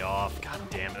pisses me off. God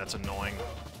damn it, that's annoying.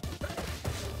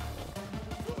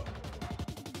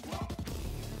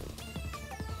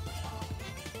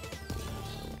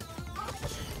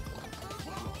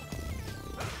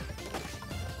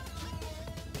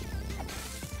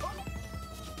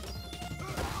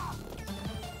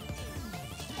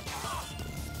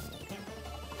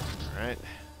 Alright.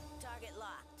 Target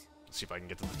locked. Let's see if I can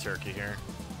get to the turkey here.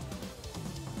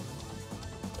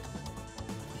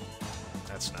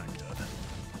 That's not good.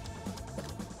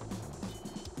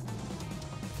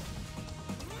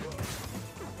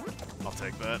 I'll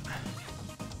take that.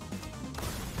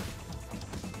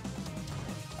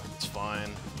 It's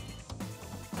fine.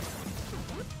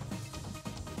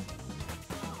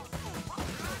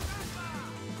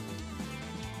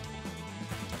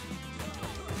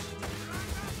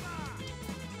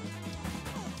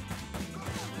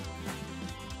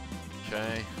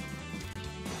 Okay.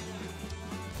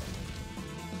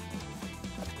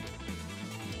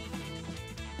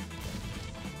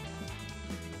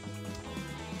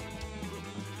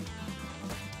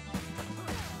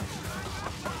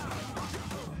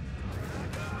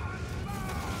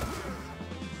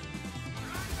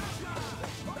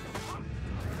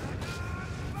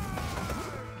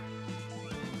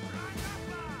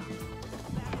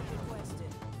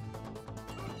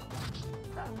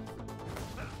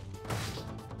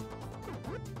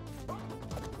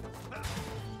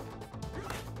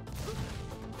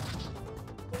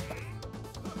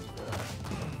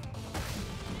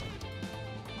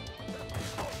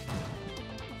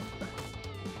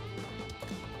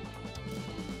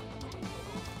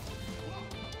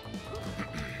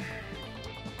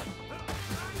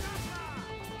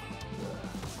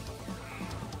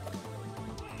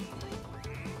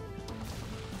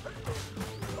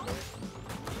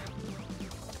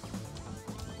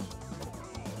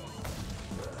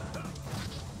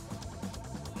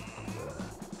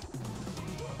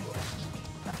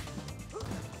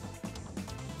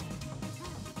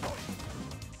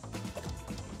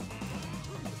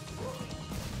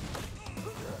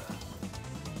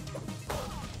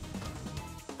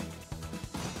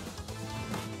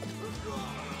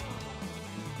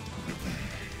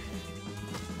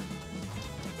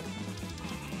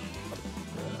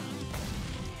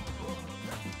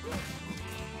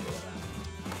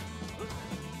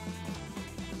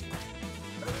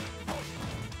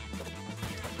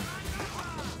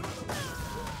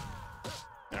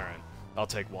 I'll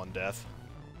take one death.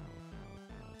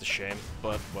 It's a shame,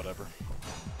 but whatever.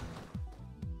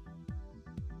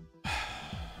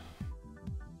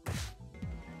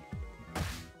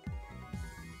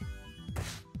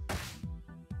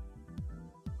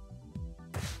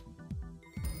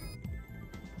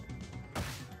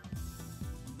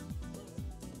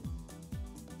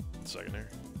 Second here.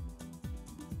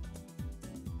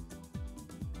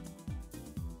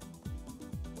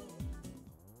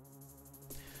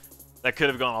 That could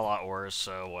have gone a lot worse,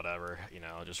 so whatever. You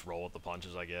know, just roll with the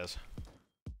punches, I guess.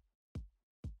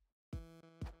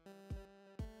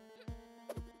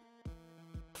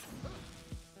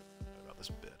 What about this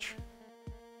bitch?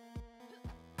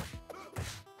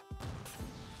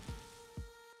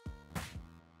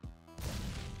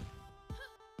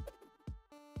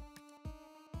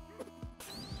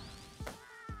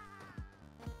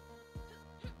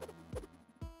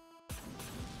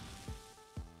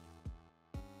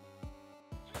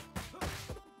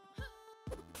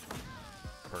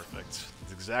 Perfect.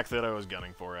 That's exactly what I was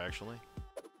gunning for, actually.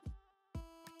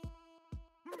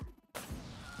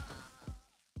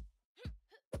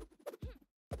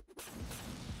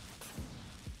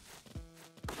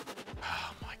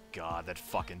 Oh my god, that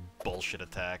fucking bullshit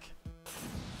attack.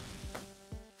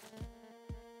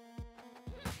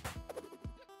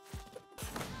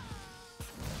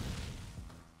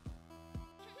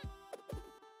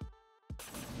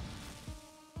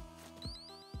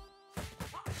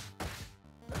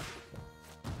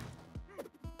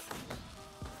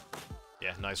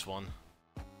 Yeah, nice one.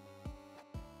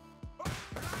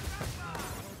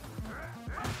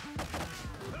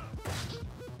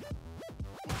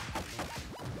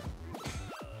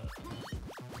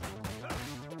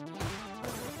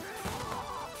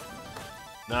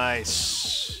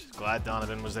 Nice. Glad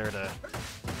Donovan was there to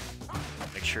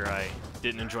make sure I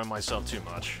didn't enjoy myself too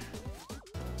much.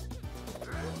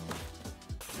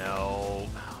 No.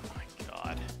 Oh my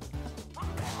god.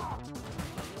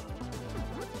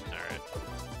 Alright.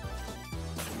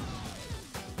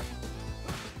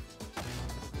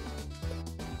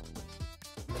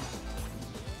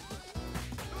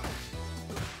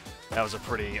 That was a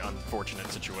pretty unfortunate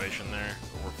situation there,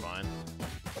 but we're fine.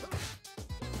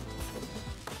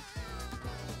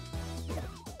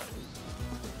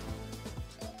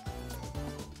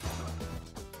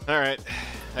 Alright,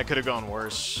 that could have gone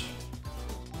worse.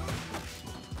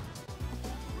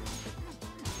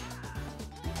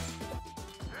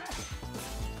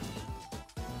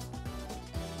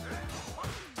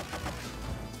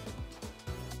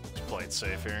 Just play it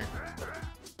safe here.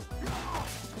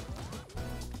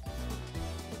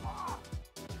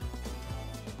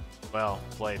 Well,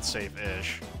 play it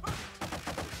safe-ish.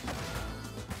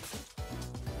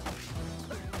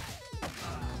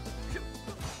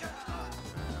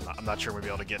 I'm not sure we'll be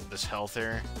able to get this health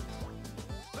here.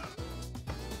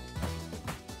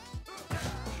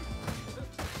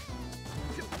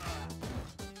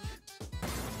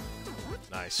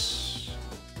 Nice.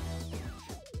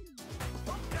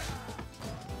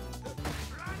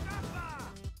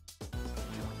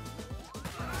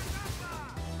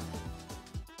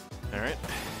 Alright.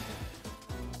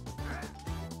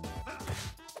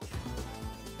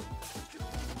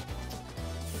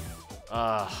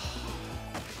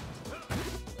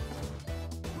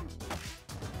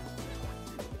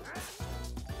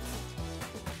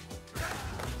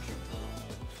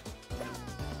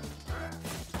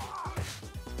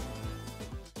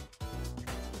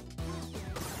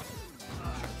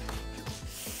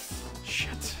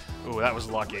 Shit. Ooh, that was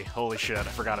lucky. Holy shit, I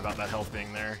forgot about that health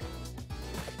being there.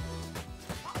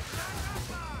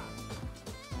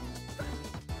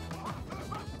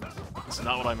 It's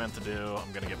not what I meant to do.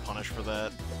 I'm gonna get punished for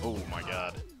that. Oh my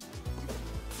god.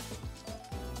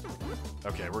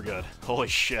 Okay, we're good. Holy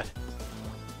shit.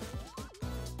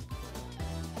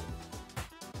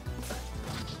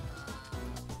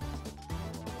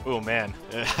 Oh man.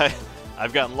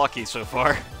 I've gotten lucky so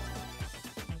far.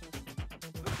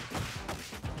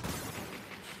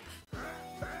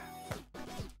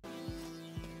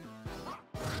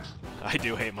 I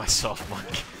do hate myself,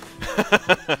 Mike.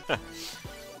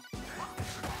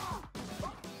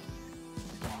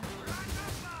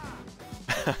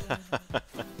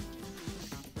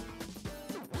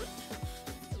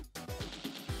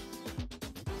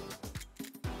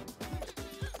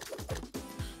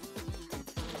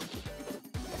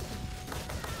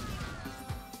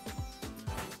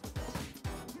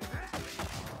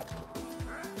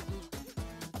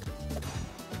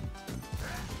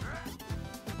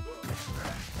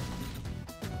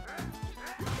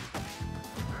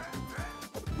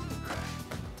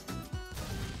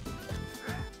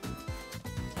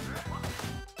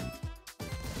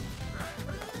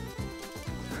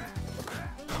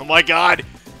 Oh my god!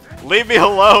 Leave me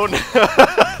alone!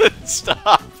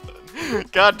 Stop!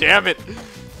 God damn it!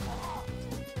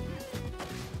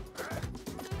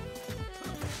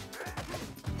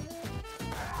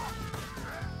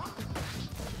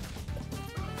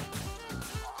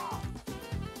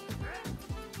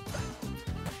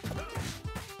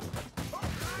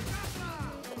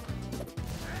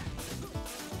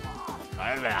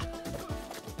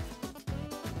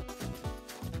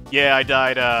 Yeah, I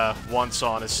died once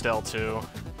on Estel too.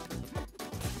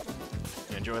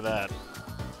 Enjoy that.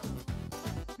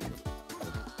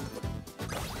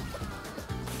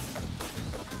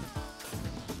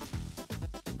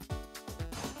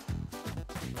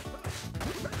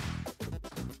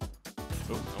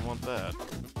 Oh, I want that.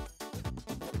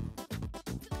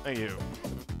 Thank you.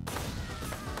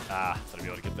 Ah, thought I'd be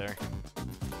able to get there.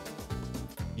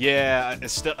 Yeah,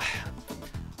 it's still...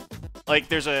 Like,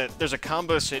 there's a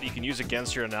combo set you can use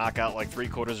against her to knock out like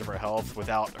 3/4 of her health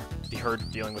without her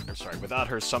dealing with her. Sorry, without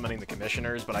her summoning the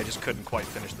commissioners. But I just couldn't quite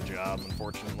finish the job,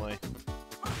 unfortunately.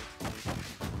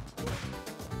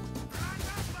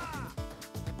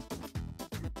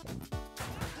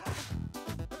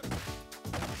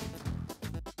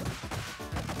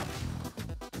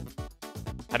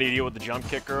 How do you deal with the jump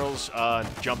kick, girls?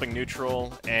 Jumping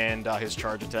neutral and his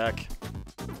charge attack.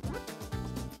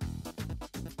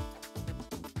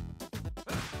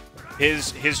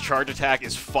 His charge attack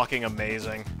is fucking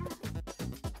amazing.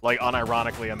 Like,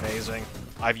 unironically amazing.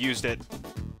 I've used it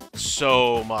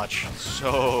so much.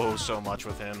 So much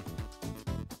with him.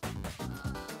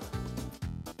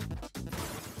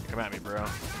 Come at me, bro.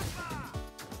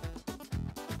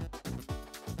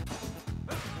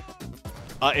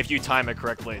 If you time it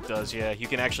correctly, it does, yeah. You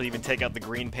can actually even take out the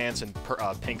green pants and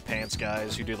pink pants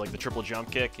guys who do, like, the triple jump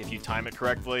kick. If you time it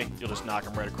correctly, you'll just knock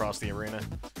them right across the arena.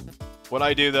 What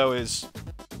I do, though, is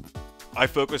I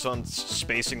focus on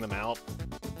spacing them out.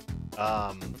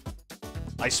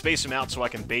 I space them out so I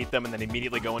can bait them and then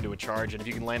immediately go into a charge, and if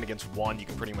you can land against one, you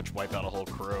can pretty much wipe out a whole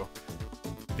crew.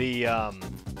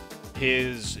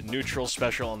 His neutral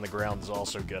special on the ground is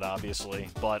also good, obviously,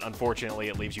 but unfortunately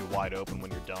it leaves you wide open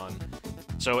when you're done.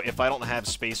 So if I don't have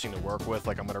spacing to work with,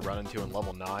 like I'm going to run into in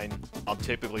level 9, I'll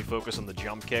typically focus on the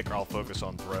jump kick, or I'll focus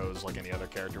on throws like any other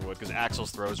character would, because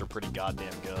Axel's throws are pretty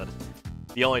goddamn good.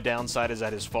 The only downside is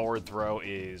that his forward throw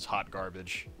is hot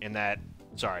garbage, in that,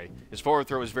 sorry, his forward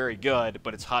throw is very good,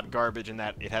 but it's hot garbage in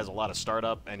that it has a lot of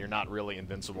startup, and you're not really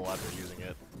invincible after using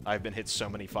it. I've been hit so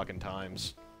many fucking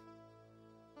times.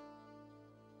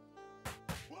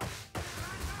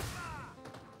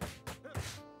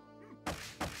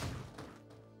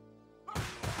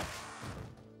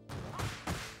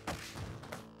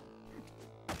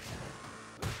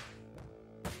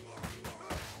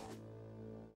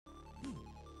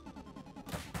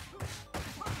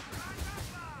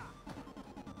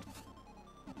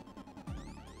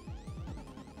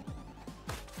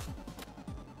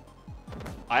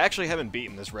 I actually haven't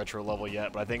beaten this retro level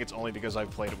yet, but I think it's only because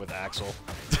I've played it with Axel.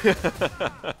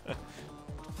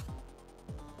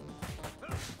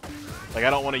 Like, I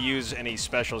don't want to use any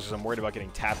specials because I'm worried about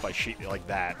getting tapped by sheep like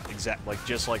that. Like,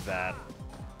 just like that.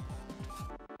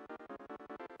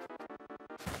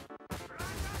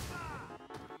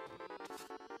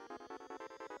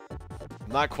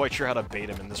 I'm not quite sure how to bait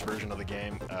him in this version of the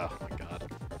game. Oh my god.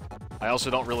 I also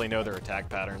don't really know their attack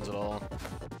patterns at all.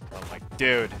 I'm like,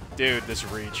 dude, this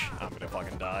reach. I'm gonna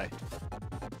fucking die.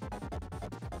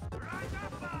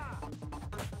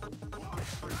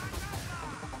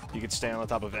 You could stay on the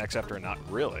top of X after a not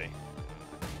really.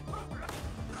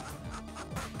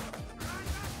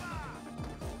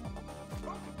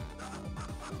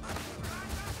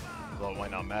 Well, it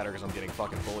might not matter because I'm getting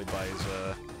fucking bullied by his,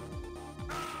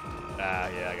 Ah,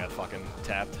 yeah, I got fucking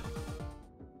tapped.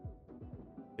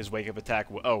 His wake-up attack...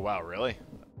 Oh, wow, really?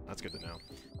 That's good to know.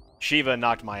 Shiva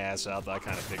knocked my ass out, though I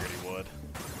kind of figured he would.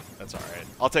 That's alright.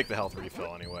 I'll take the health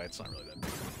refill anyway. It's not really that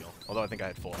big of a deal. Although I think I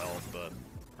had full health, but...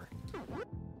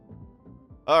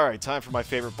 Alright, time for my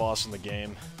favorite boss in the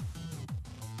game.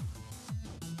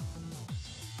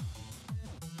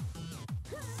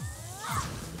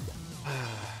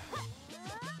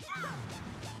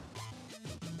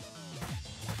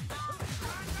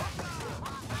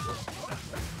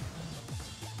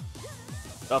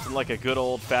 Nothing like a good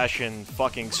old-fashioned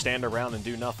fucking stand around and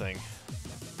do nothing.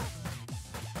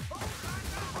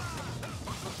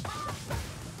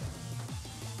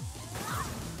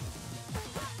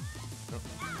 Oh,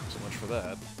 so much for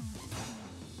that.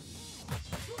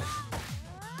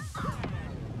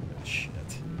 Shit.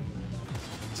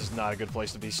 This is not a good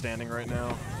place to be standing right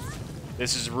now.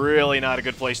 This is really not a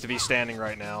good place to be standing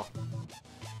right now.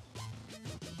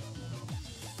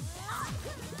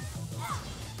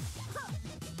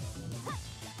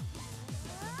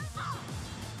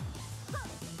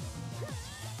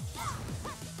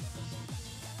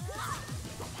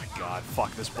 God,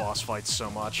 fuck this boss fight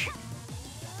so much.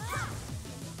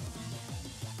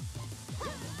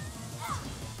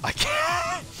 I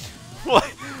can't!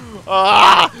 What?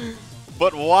 Ah!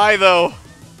 But why, though?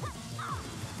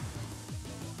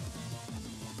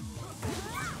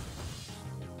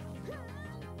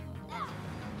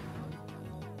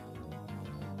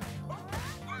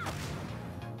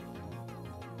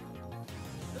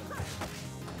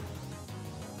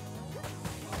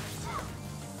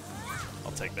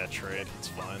 I'll take that trade. It's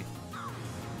fine.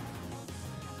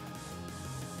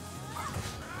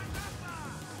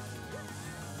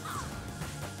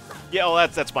 Yeah, well,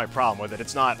 that's my problem with it.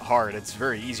 It's not hard. It's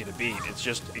very easy to beat. It's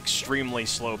just extremely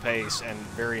slow pace and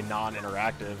very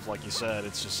non-interactive, like you said.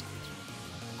 It's just...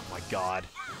 Oh my god.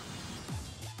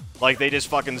 Like, they just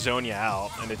fucking zone you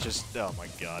out, and it just... Oh my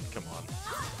god, come on.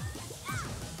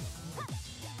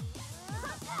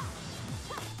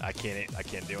 I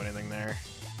can't do anything there.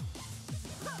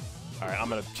 Alright, I'm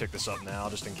gonna pick this up now,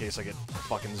 just in case I get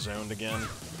fucking zoned again.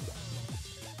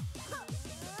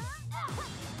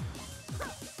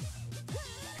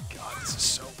 God, this is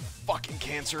so fucking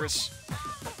cancerous.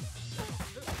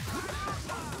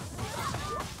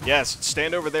 Yes,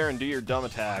 stand over there and do your dumb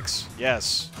attacks.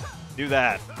 Yes, do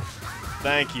that.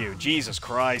 Thank you. Jesus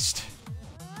Christ.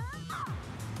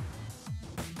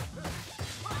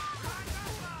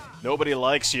 Nobody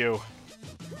likes you.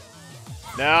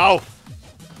 Now!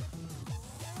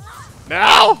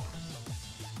 Now!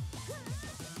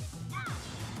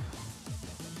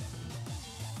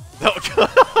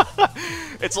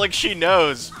 It's like she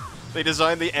knows. They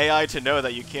designed the AI to know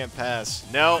that you can't pass.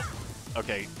 No.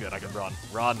 Okay, good. I can run.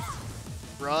 Run.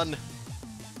 Run.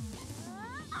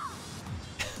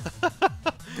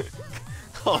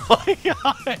 Oh my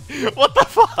god. What the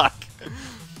fuck?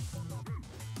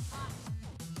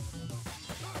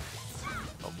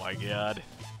 Oh my god.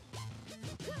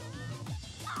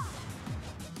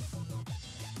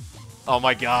 Oh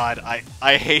my god,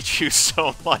 I hate you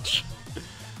so much.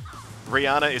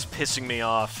 Rihanna is pissing me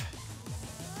off.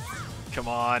 Come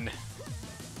on.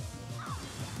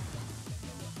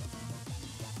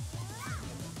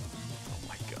 Oh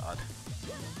my god.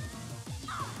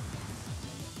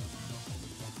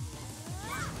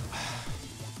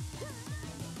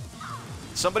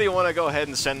 Somebody want to go ahead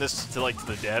and send this to, like, to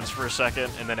the devs for a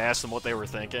second and then ask them what they were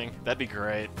thinking? That'd be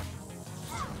great.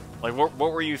 Like, what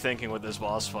were you thinking with this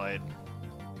boss fight?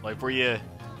 Like, were you...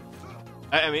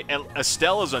 I mean,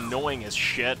 Estel is annoying as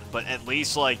shit, but at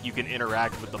least, like, you can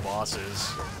interact with the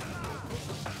bosses.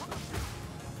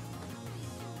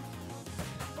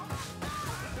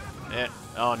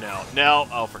 Oh, no. No!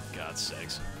 Oh, for God's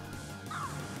sakes.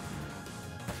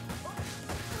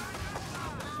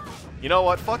 You know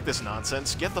what? Fuck this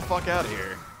nonsense. Get the fuck out of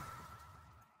here.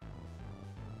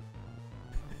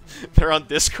 They're on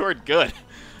Discord? Good.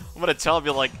 I'm gonna tell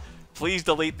them, like, please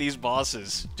delete these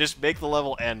bosses. Just make the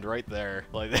level end right there.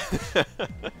 Like,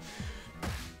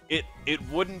 it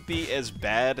wouldn't be as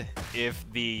bad if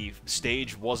the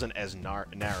stage wasn't as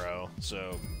narrow.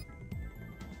 So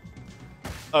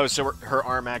Oh, so her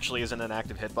arm actually isn't an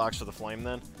active hitbox for the flame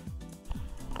then?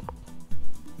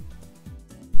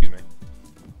 Excuse me.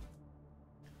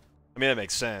 I mean, that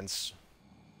makes sense.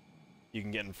 You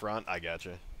can get in front. I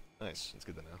gotcha. Nice. That's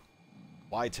good to know.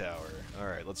 Y tower. All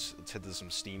right, let's hit to some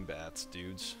steam bats,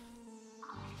 dudes.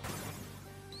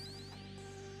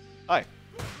 Hi.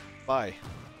 Bye.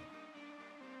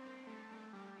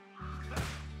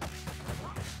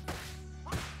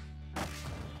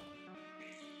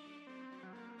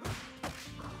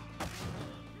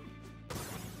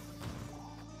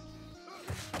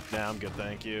 Nah, I'm good,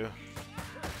 thank you.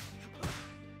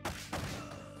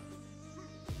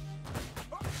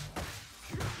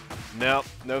 Nope,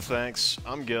 no thanks.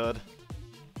 I'm good.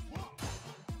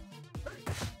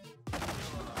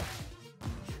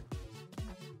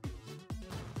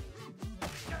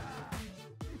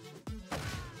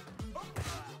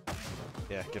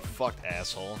 Yeah, get fucked,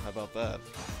 asshole. How about that?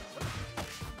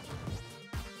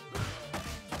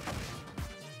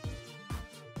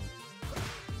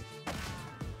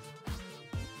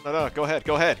 No, go ahead,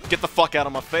 go ahead. Get the fuck out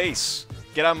of my face.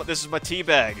 Get out of my, this is my tea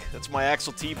bag. That's my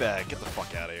Axel tea bag. Get the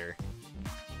fuck out of here.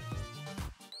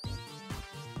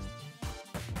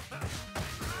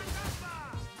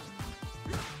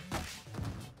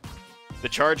 The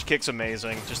charge kick's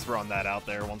amazing. Just throwing that out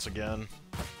there once again.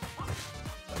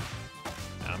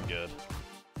 I'm good.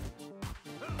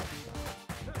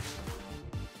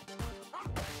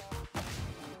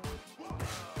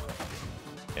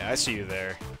 Yeah, I see you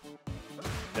there.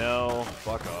 No,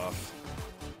 fuck off.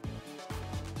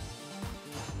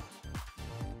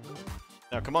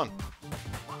 Now, come on.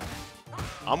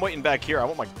 I'm waiting back here. I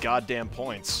want my goddamn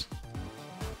points.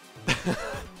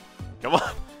 Come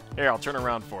on. Here, I'll turn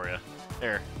around for you.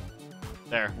 There.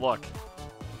 There, look.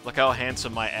 Look how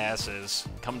handsome my ass is.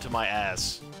 Come to my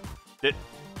ass.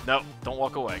 No, don't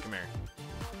walk away. Come here.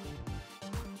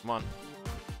 Come on.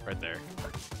 Right there.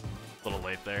 A little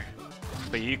late there.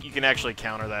 But you can actually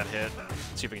counter that hit.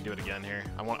 Let's see if we can do it again here.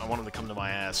 I want him to come to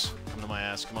my ass. Come to my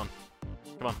ass. Come on.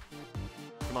 Come on.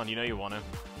 Come on, you know you want to.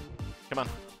 Come on.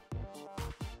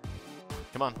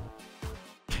 Come on.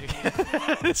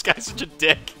 This guy's such a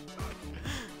dick.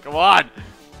 Come on.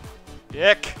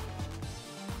 Dick.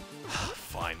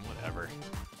 Fine, whatever.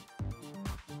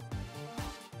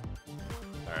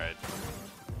 Alright.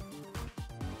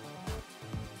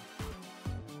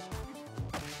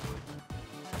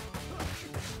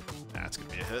 That's gonna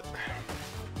be a hit.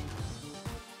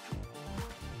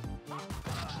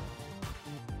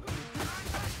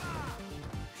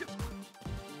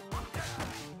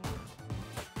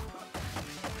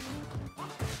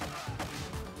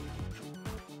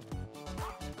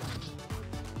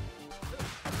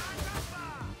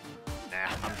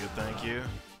 I'm good, thank you.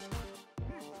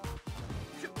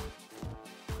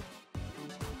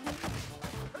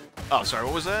 Oh, sorry,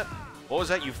 what was that? What was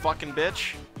that, you fucking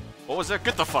bitch? What was that?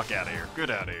 Get the fuck out of here. Get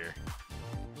out of here.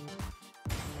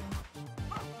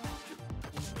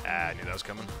 Ah, I knew that was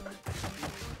coming.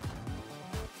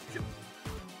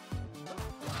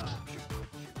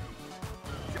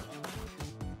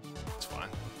 It's fine.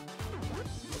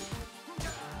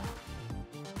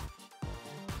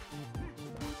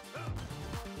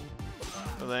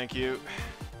 Oh, thank you.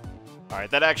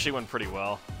 Alright, that actually went pretty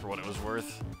well for what it was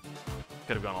worth.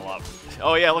 Could have gone a lot.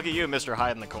 Oh yeah, look at you, Mr.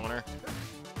 Hide in the corner.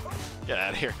 Get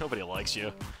out of here. Nobody likes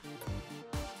you.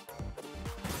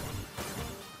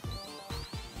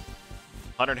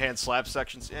 Hundred-hand slap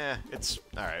sections? Yeah, it's...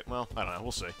 Alright, well, I don't know.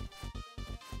 We'll see.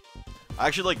 I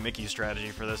actually like Mickey's strategy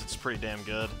for this. It's pretty damn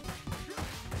good.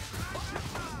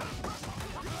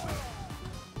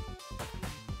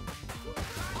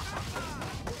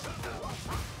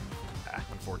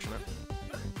 Unfortunate.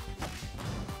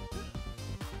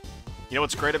 You know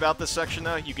what's great about this section,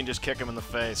 though? You can just kick them in the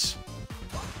face.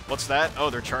 What's that? Oh,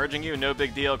 they're charging you? No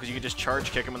big deal, because you can just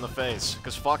charge kick them in the face.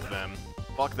 Because fuck them.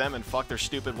 Fuck them and fuck their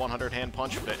stupid 100-hand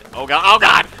punch fit. Oh god, oh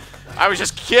god! I was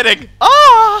just kidding!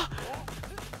 Ah!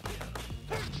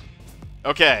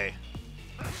 Okay.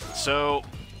 So,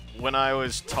 when I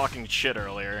was talking shit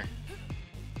earlier,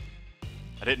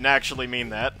 I didn't actually mean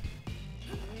that.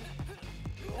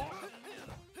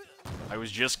 I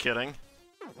was just kidding.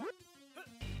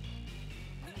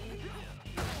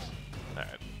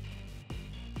 Alright.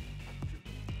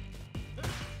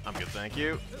 I'm good, thank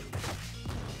you.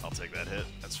 I'll take that hit.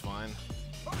 That's fine.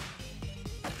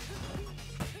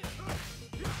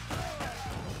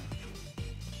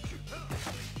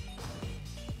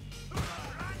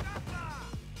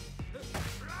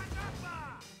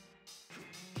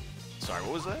 Sorry,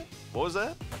 what was that? What was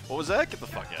that? What was that? Get the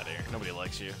fuck out of here. Nobody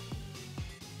likes you.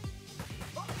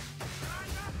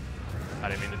 I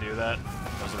didn't mean to do that.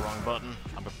 That was the wrong button.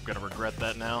 I'm gonna regret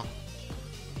that now.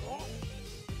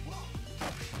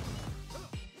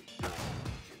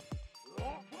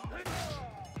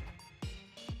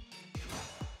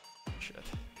 Shit.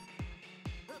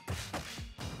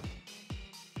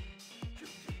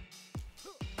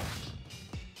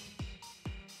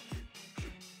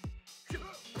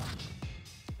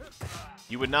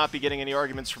 You would not be getting any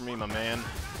arguments from me, my man.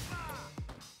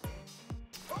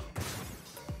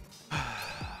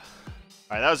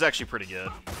 Alright, that was actually pretty good.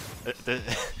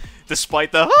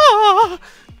 Despite the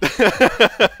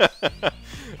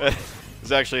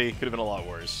this actually could have been a lot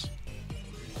worse.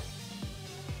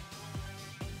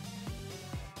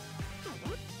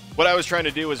 What I was trying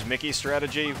to do was Mickey's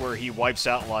strategy, where he wipes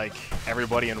out, like,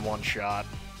 everybody in one shot.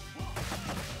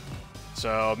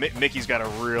 So, Mickey's got a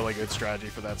really good strategy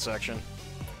for that section.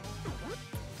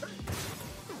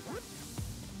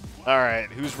 Alright,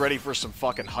 who's ready for some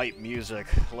fucking hype music?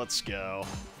 Let's go.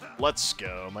 Let's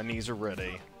go. My knees are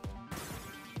ready.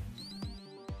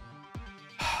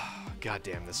 God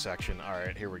damn this section.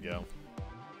 Alright, here we go.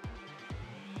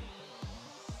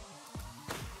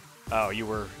 Oh, you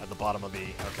were at the bottom of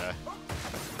E. Okay.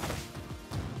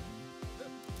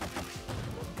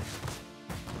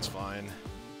 It's fine.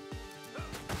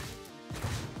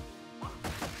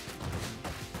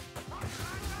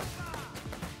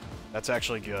 That's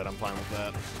actually good. I'm fine with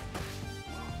that.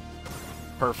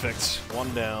 Perfect.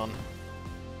 One down.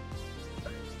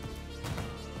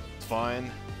 It's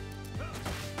fine.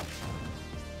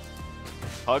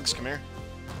 Hugs, come here.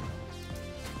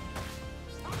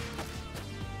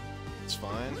 It's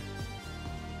fine.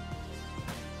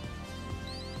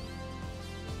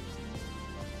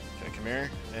 Okay, come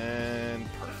here. And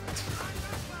perfect.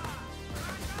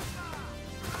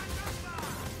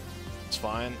 It's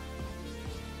fine.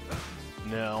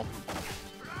 No.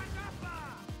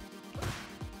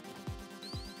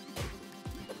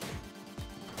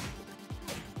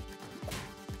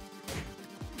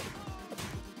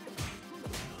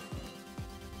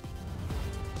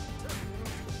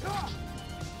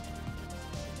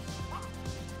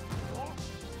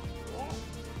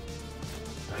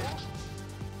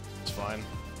 It's fine.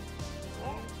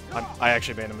 I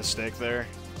actually made a mistake there.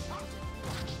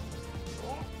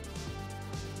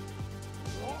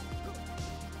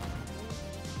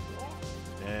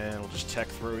 And we'll just tech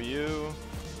through you.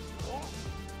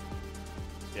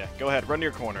 Yeah, go ahead, run to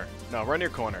your corner. No, run to your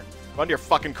corner. Run to your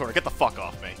fucking corner. Get the fuck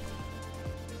off me.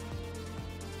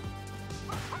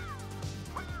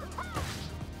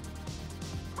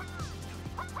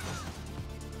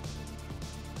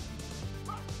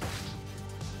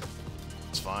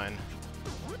 It's fine.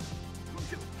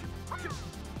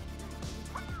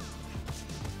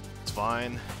 It's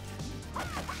fine.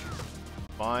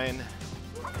 Fine.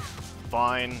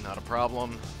 Fine, not a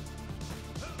problem.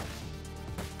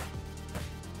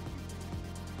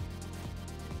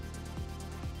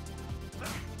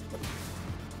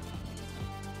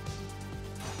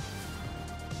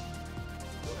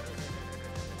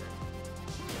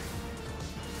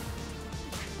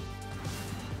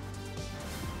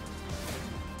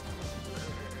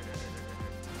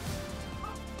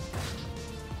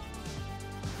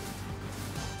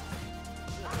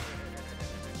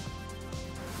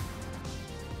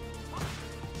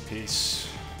 Peace.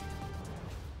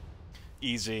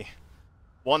 Easy.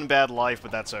 One bad life, but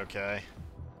that's okay.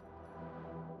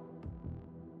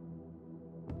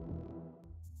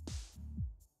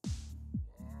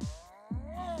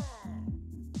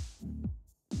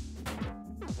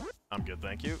 I'm good,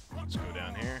 thank you. Let's go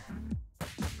down here.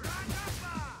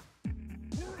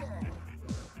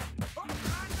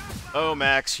 Oh,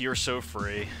 Max, you're so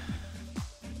free.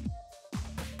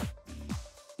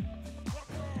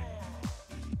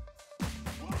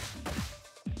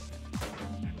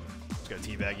 Just gotta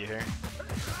teabag you here.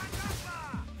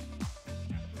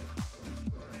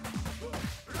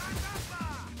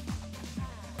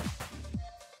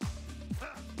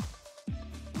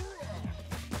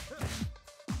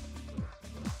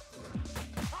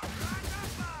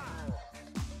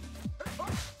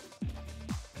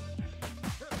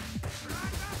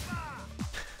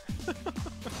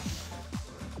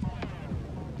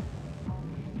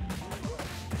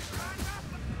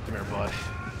 Come here, bud.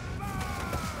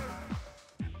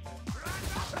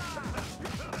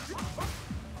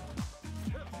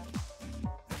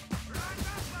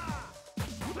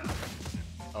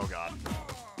 Oh god.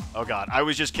 Oh god. I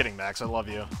was just kidding, Max. I love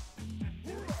you.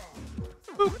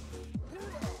 Boop.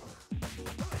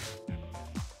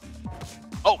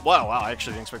 Oh, wow, wow. I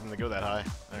actually didn't expect him to go that high.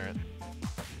 Alright.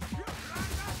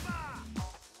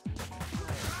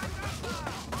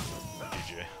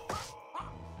 GG.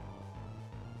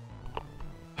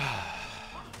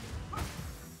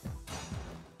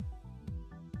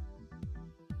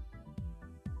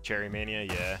 carry Mania,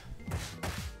 yeah.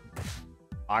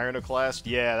 Ironoclast,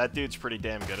 yeah, that dude's pretty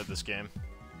damn good at this game.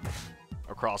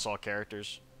 Across all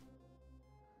characters.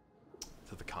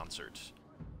 To the concert.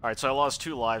 Alright, so I lost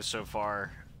 2 lives so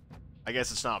far. I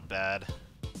guess it's not bad.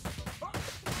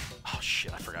 Oh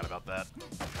shit, I forgot about that.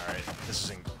 Alright, this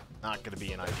isn't not gonna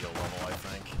be an ideal level, I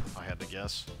think, if I had to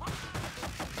guess.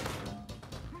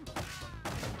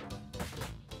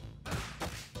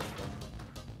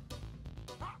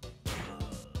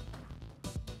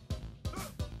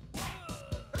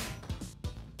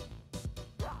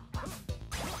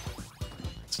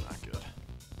 It's not good.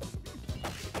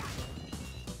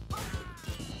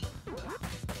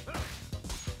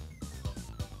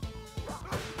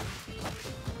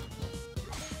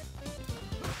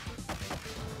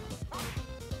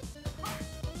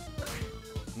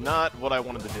 Not what I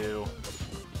wanted to do.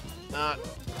 Not...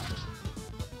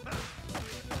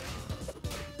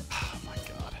 Oh my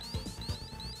god.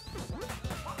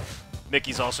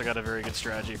 Mickey's also got a very good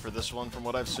strategy for this one, from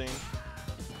what I've seen.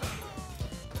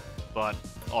 But,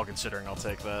 all considering, I'll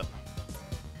take that.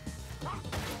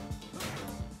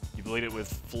 You bleed it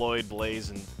with Floyd,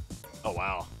 Blaze, and... Oh,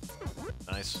 wow.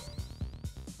 Nice.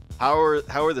 How are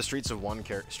the Streets of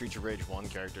Rage 1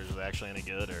 characters? Are they actually any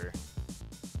good, or...?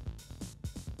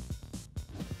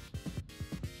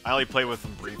 I only played with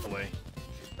them briefly.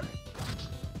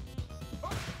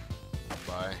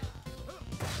 Bye.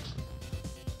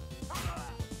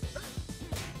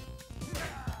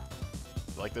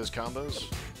 You like those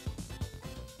combos?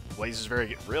 Blaze is very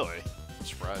good. Really? I'm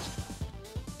surprised.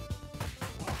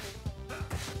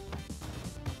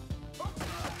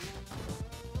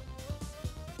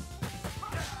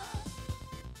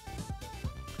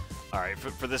 Alright,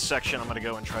 for this section, I'm going to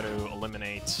go and try to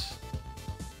eliminate...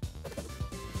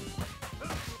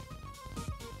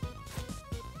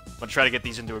 I'm gonna try to get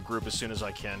these into a group as soon as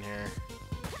I can here.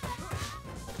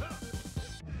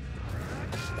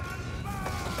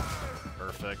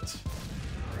 Perfect.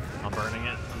 I'm burning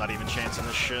it. I'm not even chancing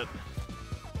this shit.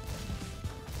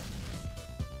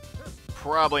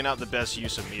 Probably not the best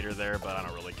use of meter there, but I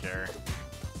don't really care.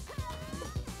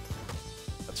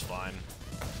 That's fine.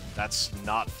 That's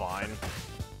not fine.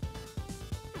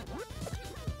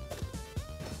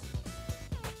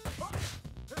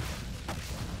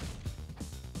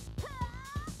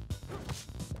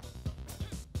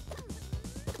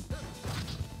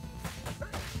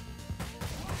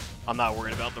 I'm not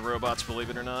worried about the robots, believe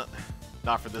it or not.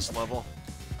 Not for this level.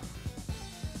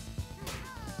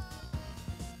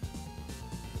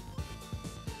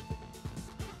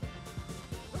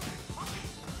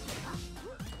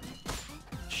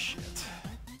 Shit.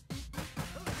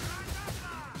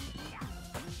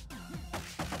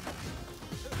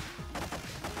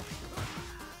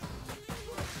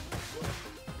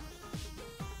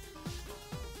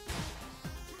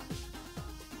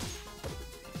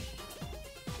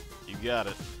 You got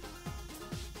it.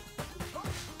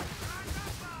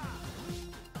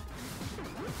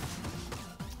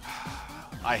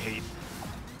 I hate...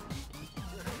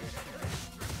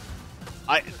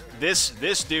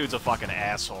 This dude's a fucking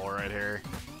asshole right here.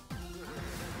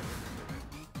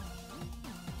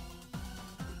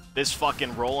 This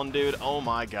fucking Roland dude, oh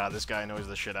my god, this guy annoys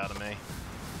the shit out of me.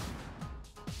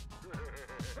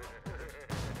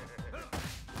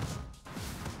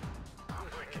 Oh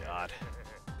my god.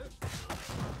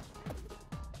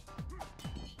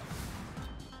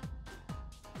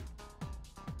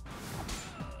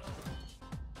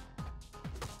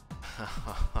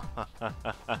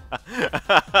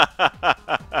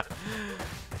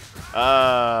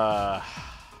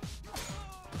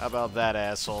 How about that,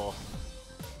 asshole?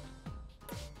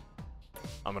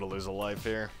 I'm gonna lose a life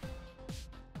here.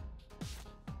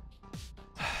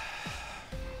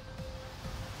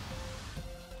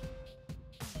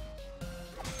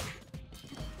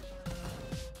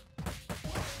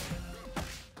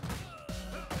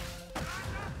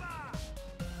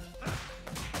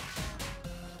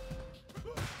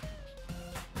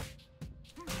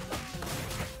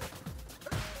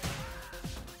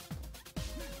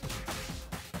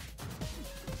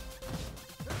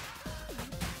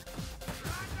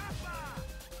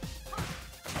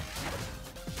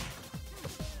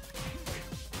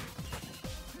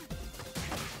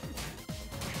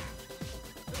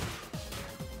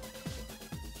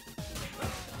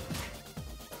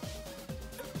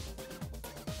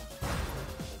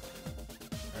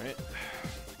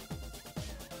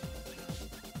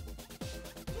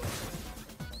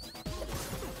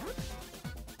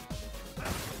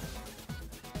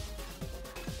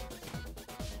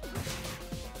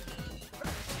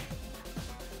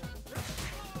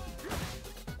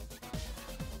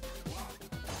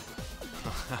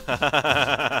 Do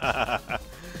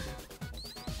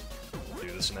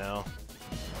this now.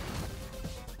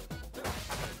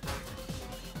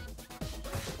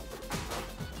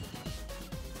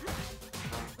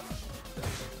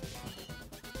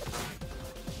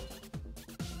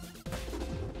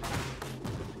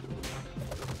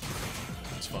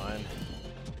 It's fine.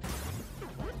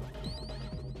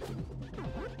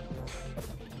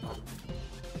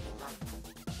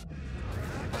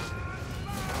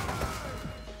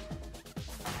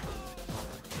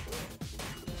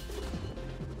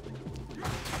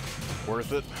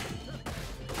 Worth it.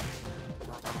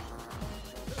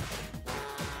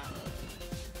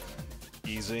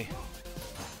 Easy.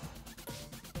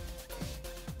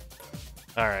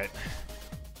 All right.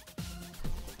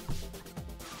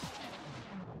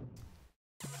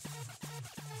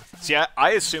 See,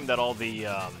 I assumed that all the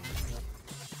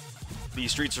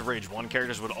Streets of Rage 1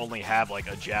 characters would only have like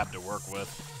a jab to work with.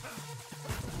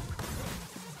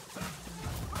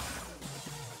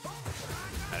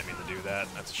 I didn't mean to do that.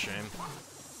 That's a shame.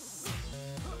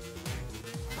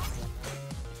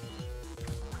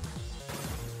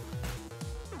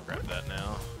 Grab that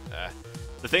now.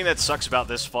 The thing that sucks about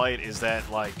this fight is that,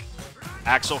 like,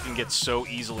 Axel can get so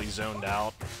easily zoned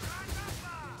out.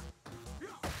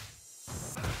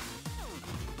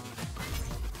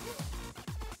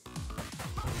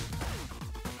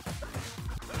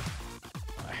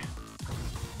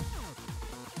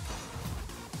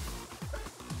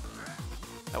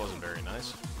 That wasn't very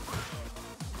nice.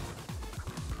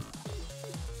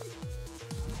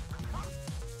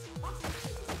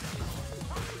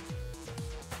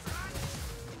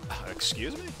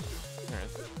 Excuse me? Alright.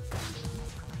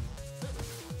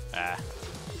 Ah.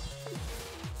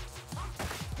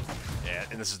 Yeah,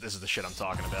 and this is the shit I'm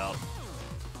talking about.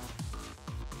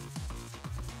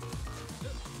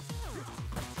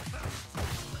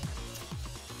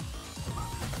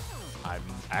 I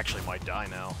actually might die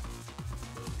now.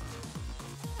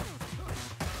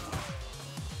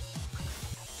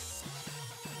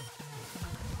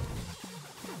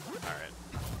 Alright.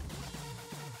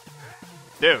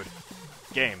 Dude.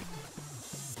 Game.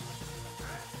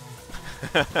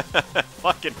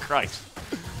 Fucking Christ.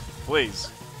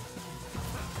 Please.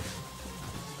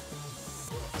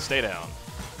 Stay down.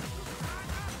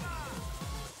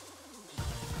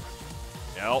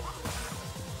 Yep.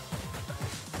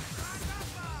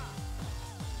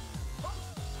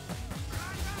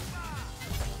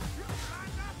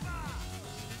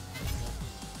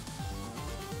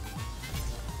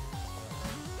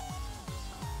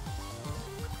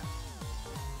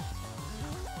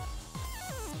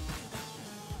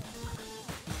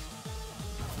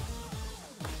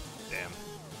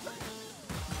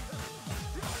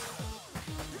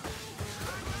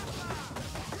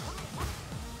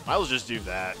 Might as well just do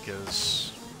that,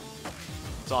 because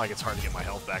it's not like it's hard to get my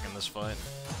health back in this fight.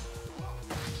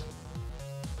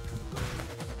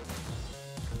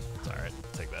 It's alright,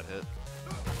 take that hit.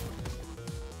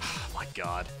 My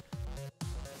god.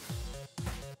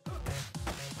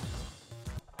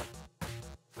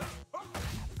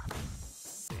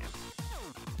 Damn.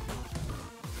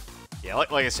 Yeah,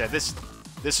 like I said, this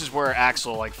is where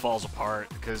Axel, like, falls apart,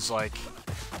 because, like,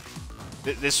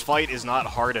 this fight is not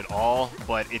hard at all,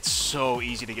 but it's so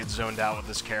easy to get zoned out with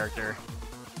this character.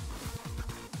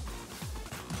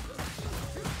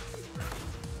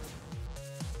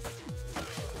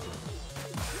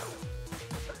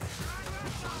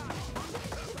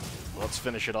 Let's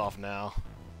finish it off now.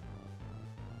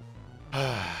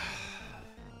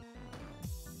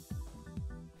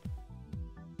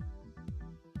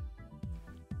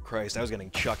 Christ, I was getting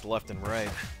chucked left and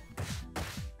right.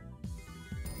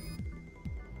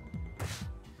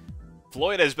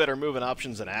 Floyd has better moving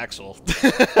options than Axel.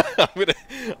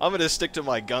 I'm gonna stick to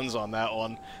my guns on that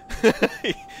one.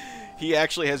 He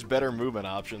actually has better movement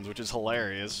options, which is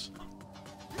hilarious.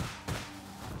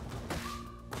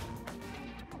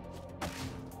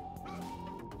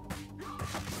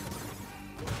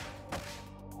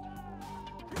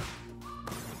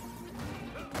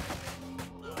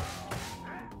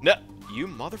 No, you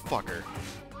motherfucker.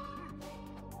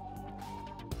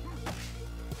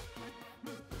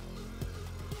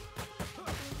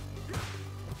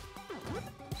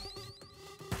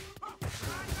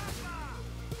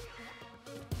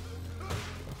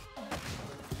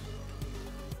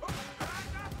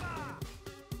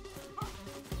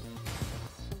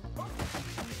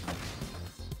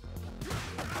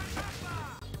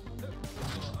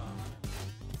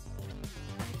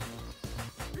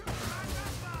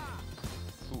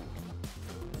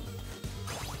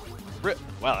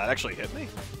 Wow, that actually hit me?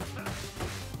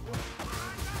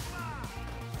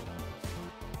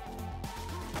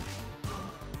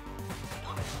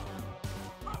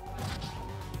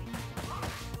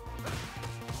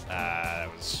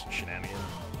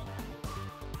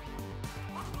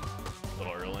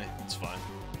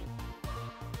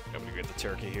 gonna get the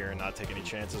turkey here and not take any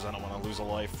chances. I don't want to lose a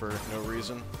life for no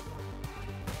reason.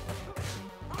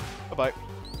 Bye-bye.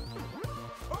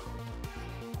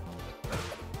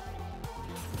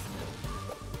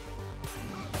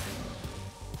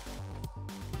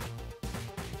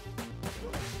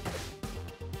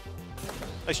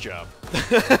 Nice job.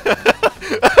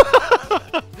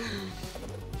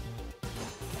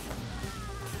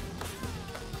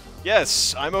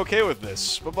 Yes, I'm okay with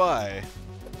this. Bye-bye.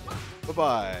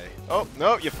 Bye-bye. Oh,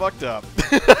 no, you fucked up.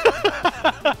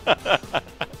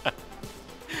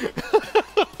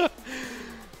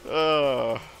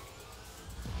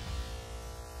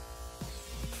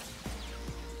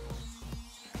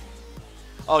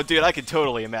 Oh, dude, I could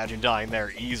totally imagine dying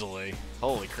there easily.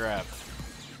 Holy crap.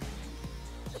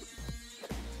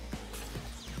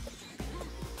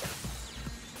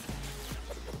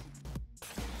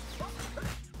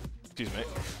 Excuse me.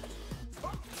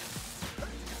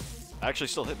 Actually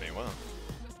still hit me, wow.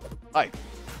 Hi.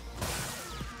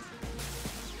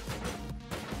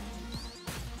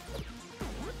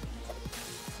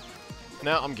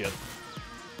 No, I'm good.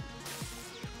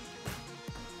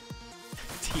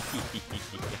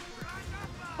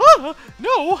 Ah,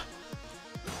 no!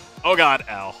 Oh god,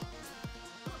 ow.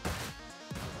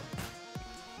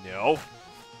 No.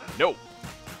 No.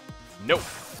 No.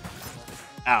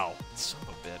 Ow. Son of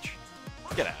a bitch.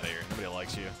 Get out of here. Nobody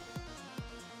likes you.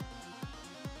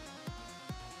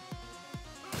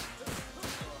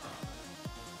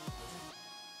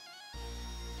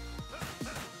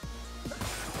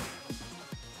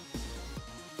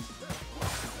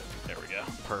 There we go.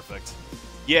 Perfect.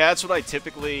 Yeah, that's what I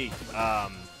typically,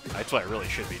 that's what I really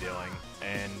should be doing,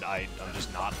 and I'm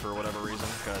just not for whatever reason,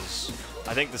 because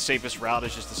I think the safest route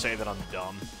is just to say that I'm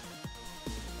dumb.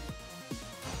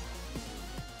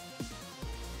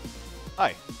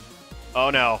 Hi. Oh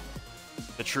no.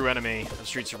 The true enemy of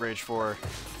Streets of Rage 4.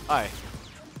 Hi.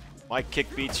 My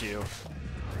kick beats you.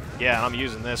 Yeah, I'm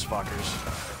using this, fuckers.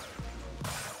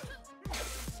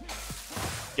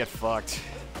 Get fucked.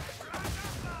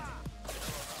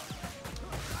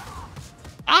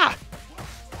 Ah!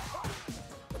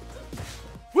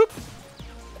 Whoop!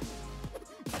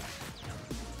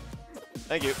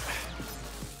 Thank you.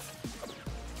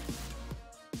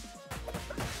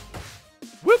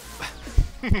 Whoop!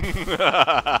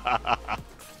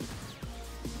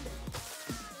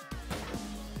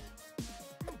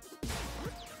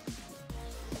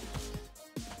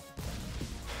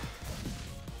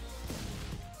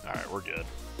 Alright, we're good.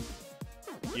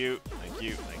 Thank you, thank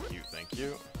you, thank you, thank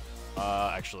you.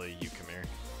 Actually, you come here.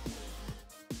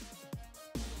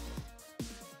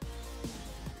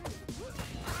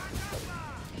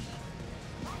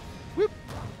 Whoop!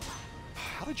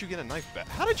 How did you get a knife back?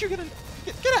 How did you get a...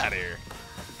 Get out of here!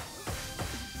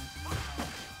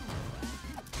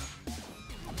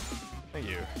 Thank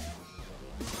you.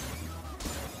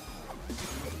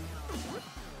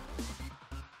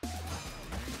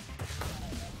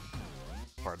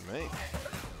 Pardon me.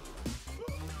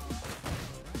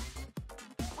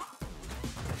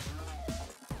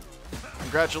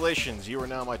 Congratulations, you are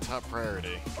now my top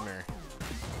priority. Come here.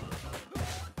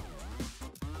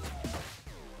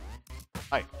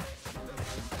 Hi.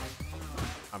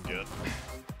 I'm good.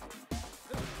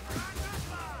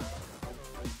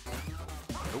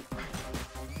 Nope.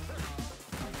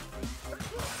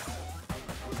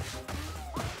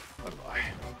 Bye-bye.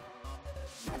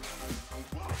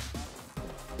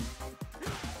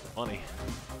 Money.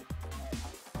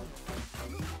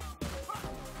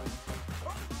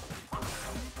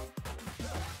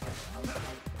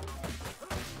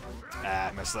 Ah,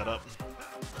 I messed that up.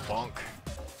 Bonk.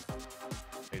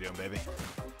 How you doing, baby?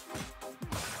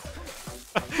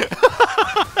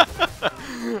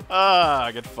 Ah,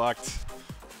 I get fucked.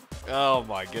 Oh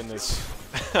my goodness.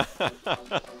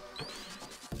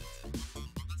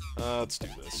 Let's do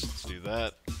this. Let's do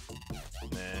that.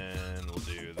 And then we'll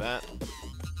do that.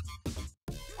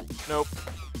 Nope.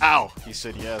 Ow! He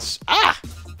said yes. Ah!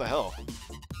 What the hell?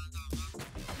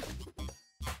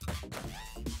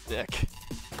 Dick.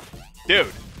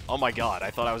 Dude! Oh my god, I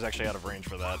thought I was actually out of range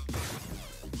for that.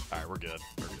 Alright, we're good.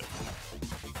 We're good.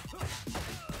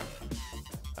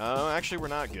 Actually, we're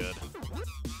not good.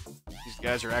 These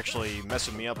guys are actually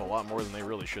messing me up a lot more than they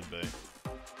really should be.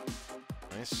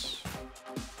 Nice.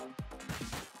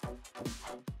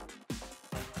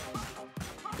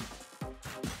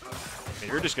 I mean,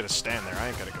 you're just gonna stand there. I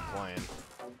ain't gonna complain.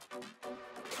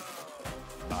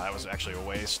 That was actually a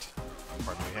waste.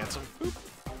 Pardon me, handsome. Boop.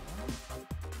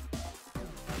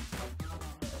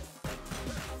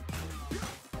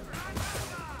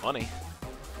 Money.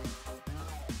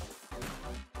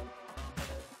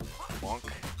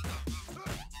 Bonk.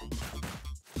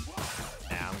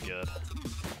 good.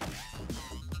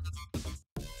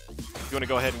 If you want to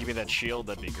go ahead and give me that shield,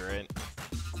 that'd be great.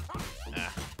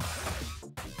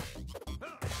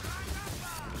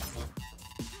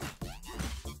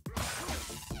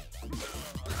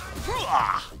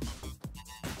 Ah.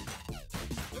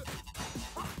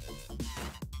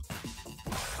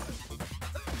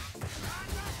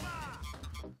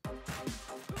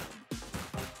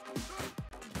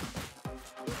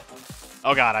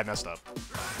 Oh god, I messed up.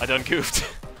 I done goofed.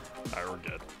 Alright, we're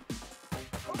good.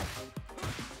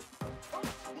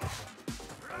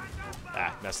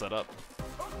 Ah, messed that up.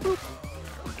 Boop.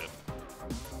 Alright, we're good.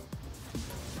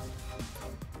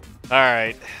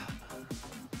 Alright.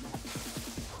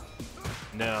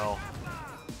 No.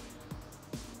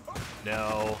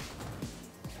 No.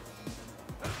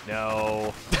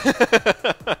 No.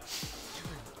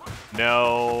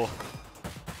 No.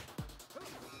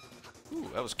 Ooh,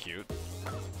 that was cute.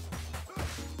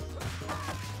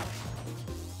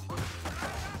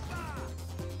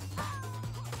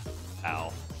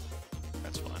 Ow.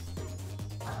 That's fun.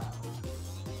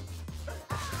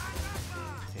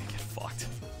 Yeah, get fucked.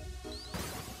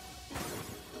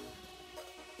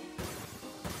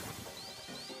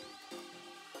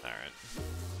 Alright.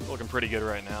 Looking pretty good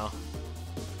right now.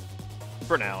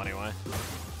 For now, anyway.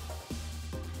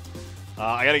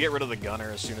 I gotta get rid of the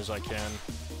gunner as soon as I can.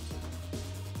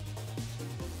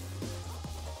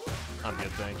 I'm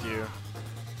good, thank you.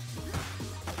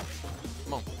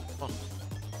 Come on, come on.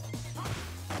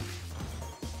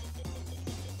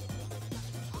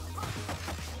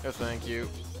 Oh, thank you.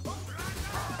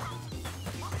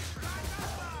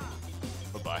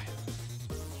 Bye-bye.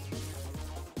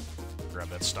 Grab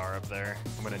that star up there.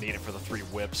 I'm gonna need it for the 3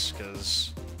 whips,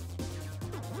 because...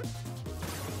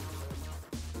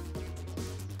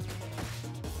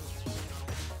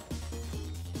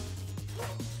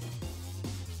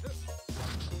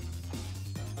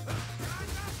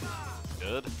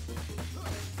 Good.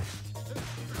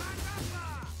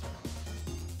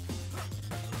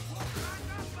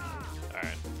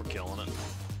 Alright, we're killing it.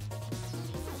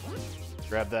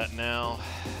 Grab that now,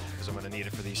 because I'm going to need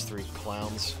it for these 3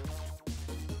 clowns.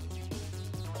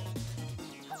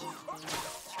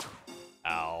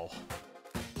 Ow.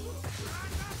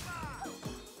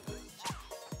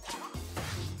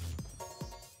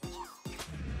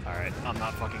 Alright, I'm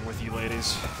not fucking with you,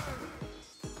 ladies.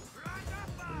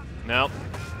 Nope.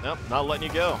 Nope, not letting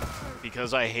you go.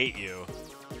 Because I hate you.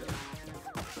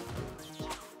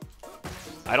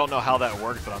 I don't know how that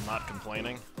worked, but I'm not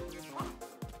complaining.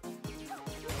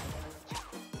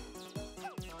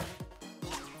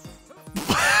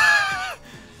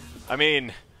 I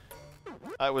mean,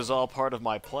 that was all part of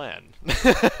my plan.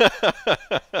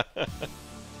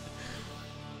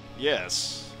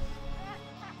 Yes.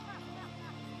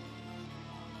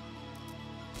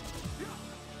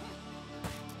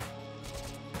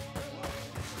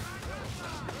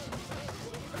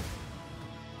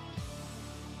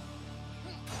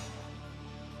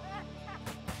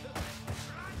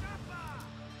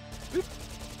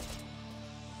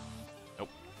 Nope.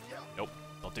 Nope.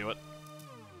 Don't do it.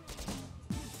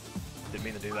 Didn't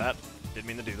mean to do that. Didn't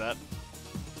mean to do that.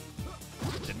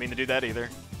 Didn't mean to do that either.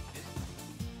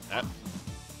 Ah.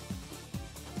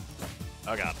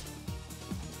 Oh god.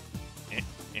 Eh,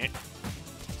 eh.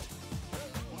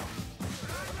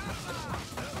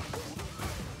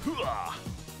 Hooah!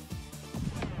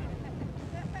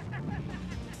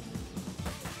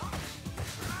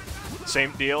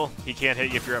 Same deal. He can't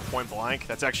hit you if you're at point blank.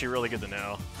 That's actually really good to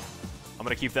know. I'm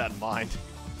gonna keep that in mind.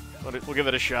 We'll give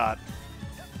it a shot.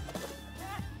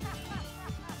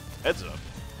 Heads up.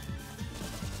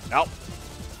 Out.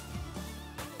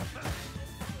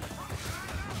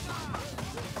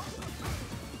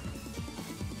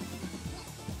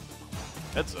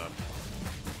 Heads up.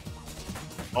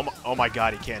 Oh my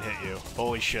god, he can't hit you.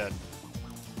 Holy shit.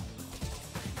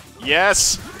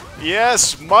 Yes!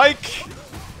 Yes, Mike!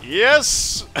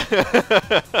 Yes!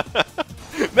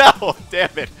 No,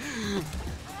 damn it.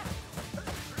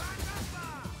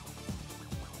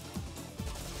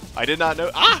 I did not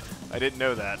know. Ah! I didn't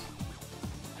know that.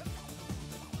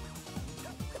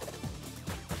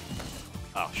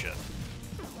 Oh, shit.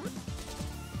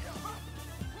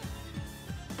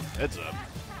 Heads up.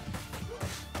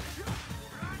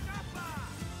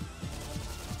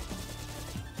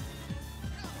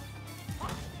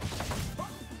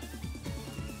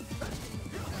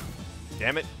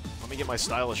 Damn it. Let me get my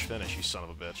stylish finish, you son of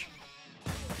a bitch.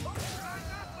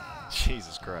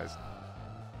 Jesus Christ.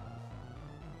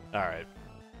 Alright.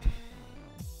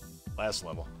 Last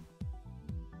level.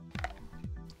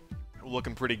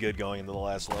 Looking pretty good going into the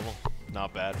last level.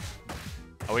 Not bad.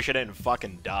 I wish I didn't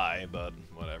fucking die, but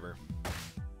whatever.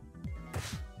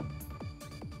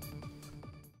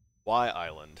 Why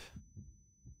Island?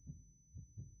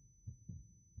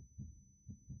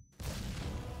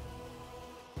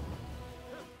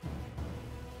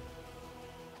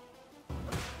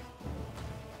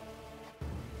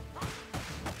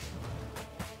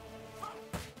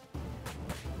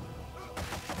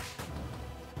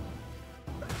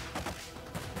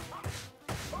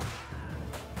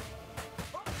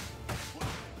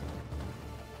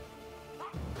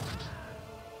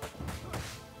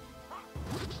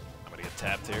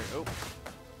 Tapped here. Oh,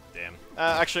 damn.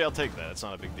 Actually, I'll take that. It's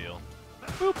not a big deal.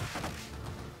 Boop.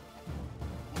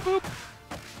 Boop.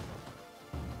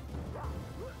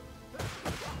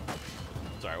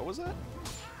 Sorry, what was that?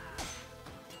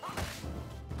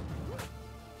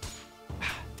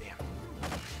 Damn.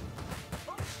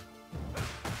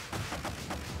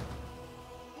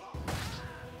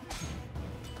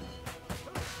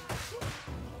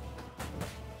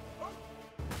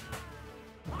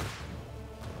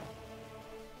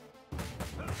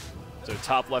 So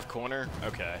top left corner?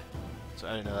 Okay. So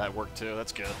I didn't know that worked too.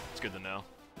 That's good. It's good to know.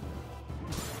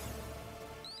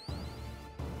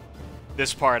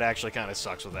 This part actually kind of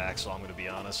sucks with Axel, I'm going to be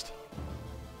honest.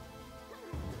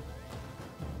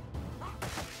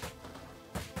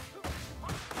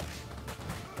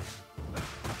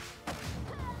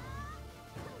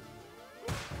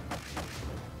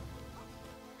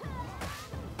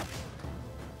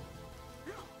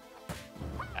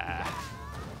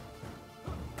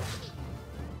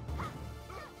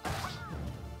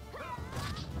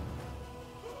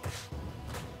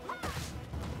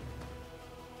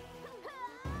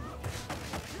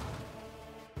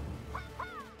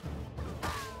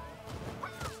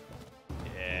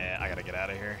 I gotta get out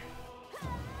of here.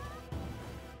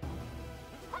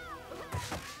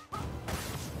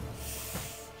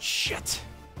 Shit.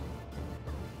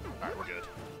 Alright, we're good.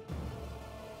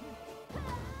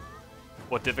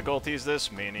 What difficulty is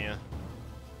this? Mania.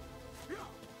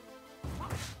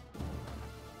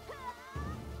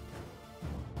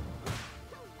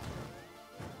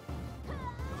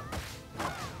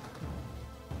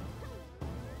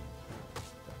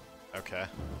 Okay.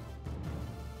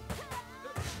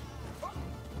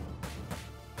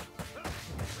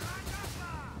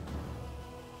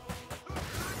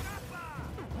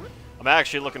 I'm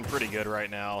actually looking pretty good right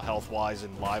now, health-wise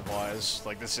and live-wise.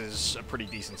 Like, this is a pretty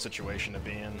decent situation to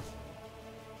be in.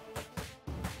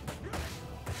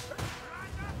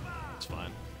 It's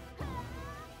fine.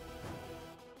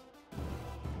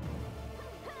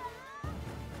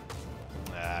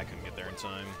 I couldn't get there in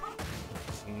time.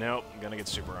 Nope, I'm gonna get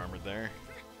super armored there.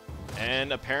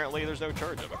 And apparently there's no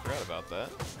charge up. I forgot about that.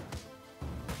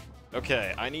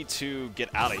 Okay, I need to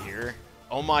get out of here.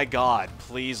 Oh my god,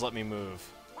 please let me move.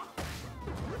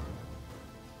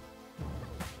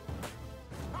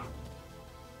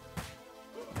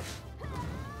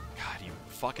 God, you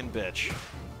fucking bitch.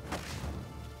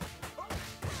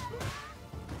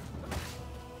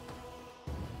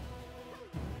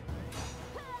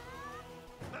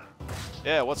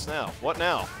 Yeah, what's now? What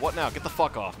now? What now? Get the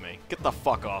fuck off me. Get the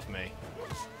fuck off me.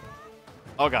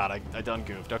 Oh god, I done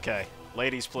goofed. Okay.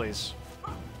 Ladies, please.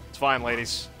 It's fine,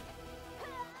 ladies.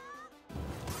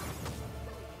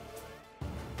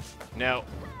 No.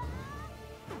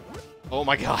 Oh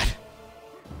my god.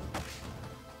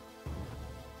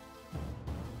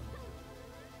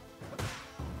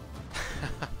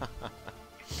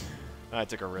 I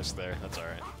took a risk there. That's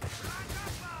alright.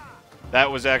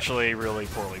 That was actually really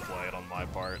poorly played on my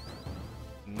part.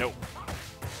 Nope.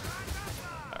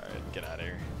 Alright, get out of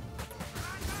here.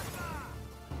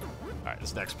 Alright,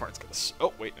 this next part's gonna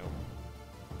oh, wait,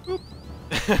 no.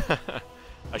 Boop.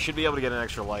 I should be able to get an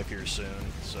extra life here soon,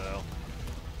 so...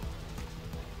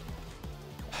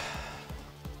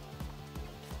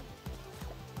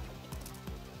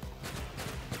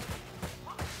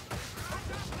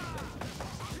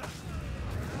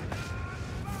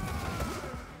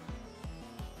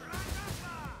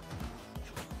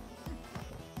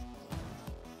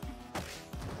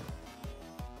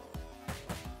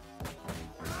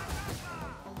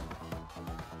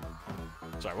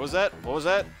 Sorry, what was that? What was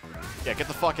that? Yeah, get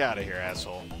the fuck out of here,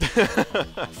 asshole.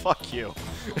 Fuck you.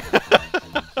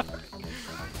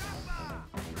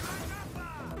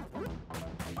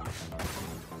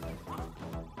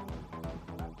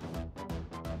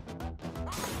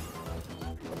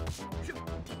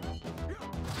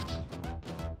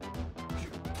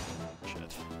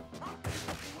 Shit.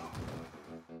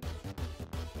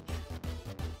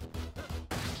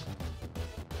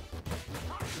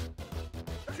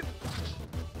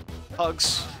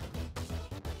 Hugs.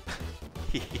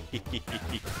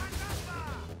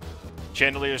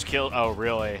 Chandelier's killed. Oh,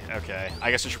 really? Okay.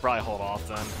 I guess I should probably hold off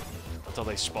then until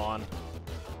they spawn.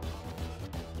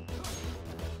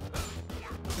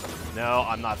 No,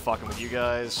 I'm not fucking with you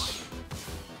guys.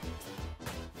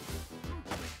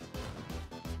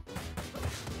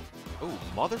 Oh,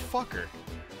 motherfucker.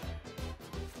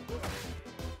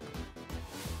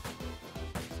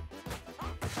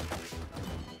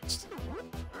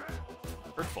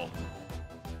 Hurtful.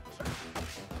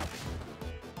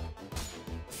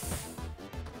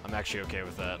 I'm actually okay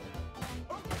with that.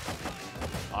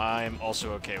 I'm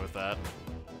also okay with that.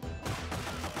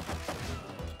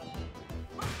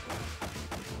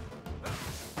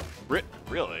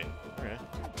 Really? Okay.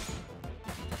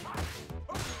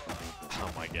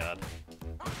 Oh my god.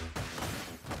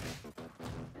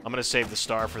 I'm gonna save the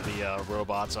star for the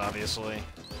robots, obviously.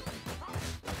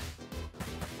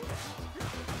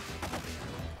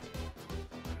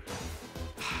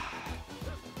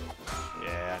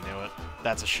 Yeah, I knew it.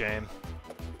 That's a shame.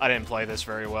 I didn't play this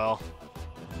very well.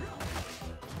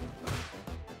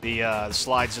 The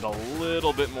slides did a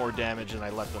little bit more damage than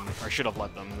I let them, or should have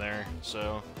let them there,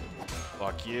 so...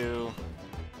 Fuck you.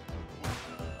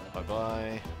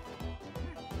 Bye-bye.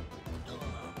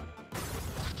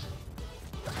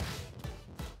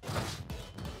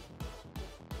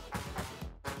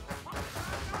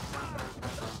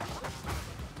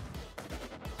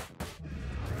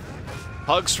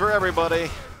 Hugs for everybody.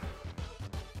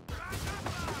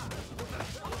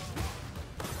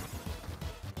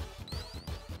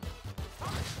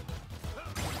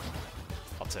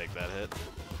 I'll take that hit.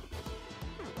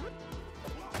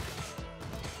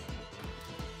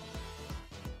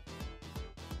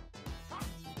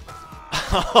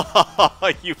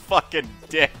 You fucking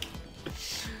dick.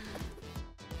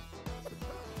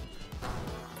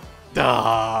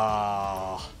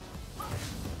 Duh.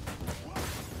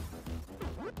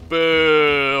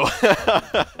 Boo.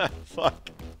 Fuck.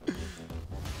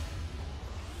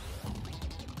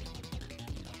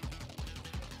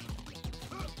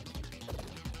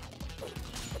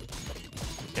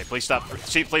 Okay, please stop.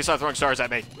 See, please stop throwing stars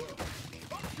at me.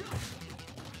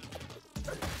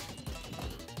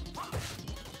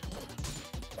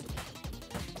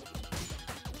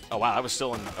 Oh wow, I was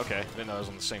still in... Okay, I didn't know I was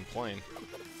on the same plane.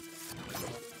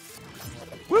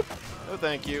 Whoop! Oh,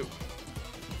 thank you.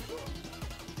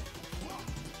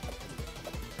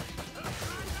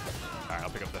 Alright, I'll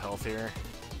pick up the health here.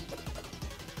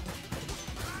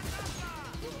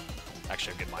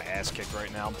 Actually, I'm getting my ass kicked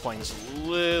right now. I'm playing this a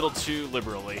little too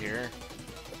liberally here.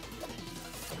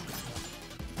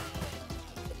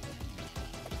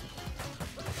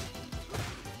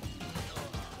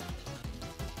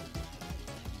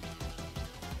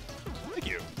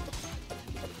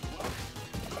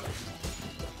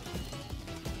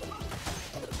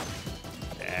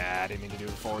 I didn't mean to do a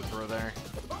forward throw there.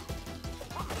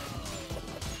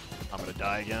 I'm gonna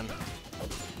die again.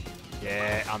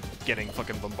 Yeah, I'm getting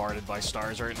fucking bombarded by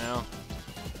stars right now.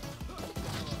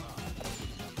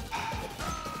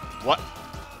 What?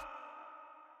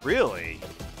 Really?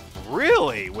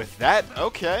 Really? With that?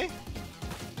 Okay.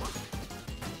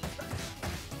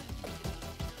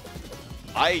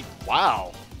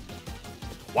 Wow.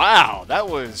 Wow, that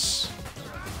was...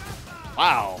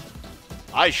 Wow.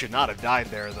 I should not have died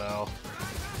there, though.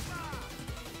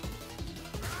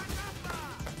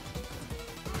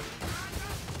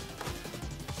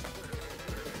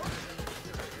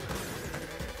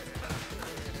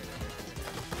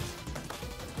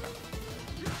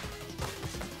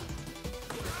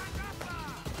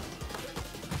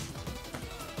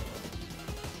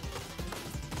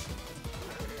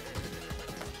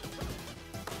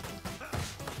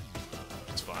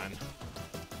 It's fine.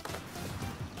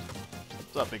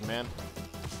 What's up, big man?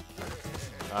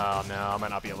 Oh no, I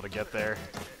might not be able to get there.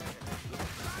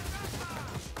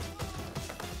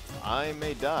 I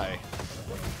may die.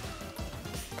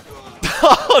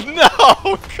 Oh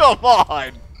no! Come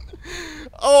on!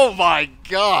 Oh my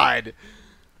god!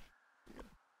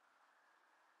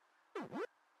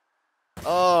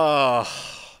 Oh,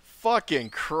 fucking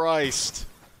Christ.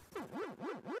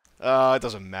 It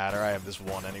doesn't matter. I have this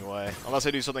one anyway. Unless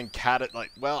I do something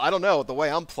like, well, I don't know. The way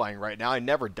I'm playing right now, I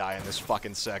never die in this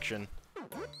fucking section.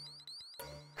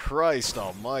 Christ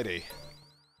almighty.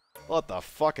 What the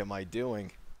fuck am I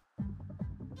doing?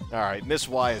 Alright, Miss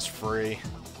Y is free.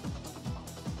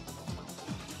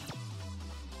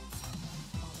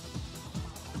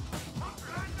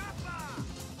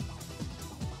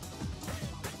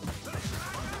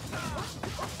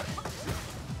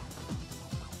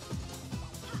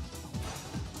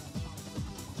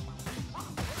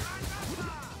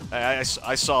 I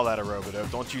saw that aerobido.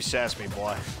 Don't you sass me,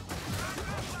 boy.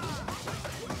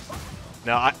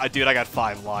 No, dude, I got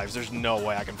 5 lives. There's no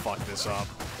way I can fuck this up.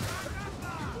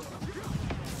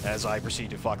 As I proceed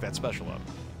to fuck that special up.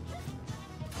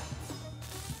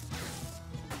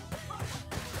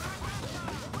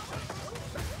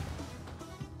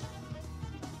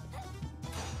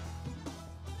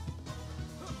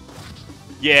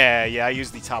 Yeah, I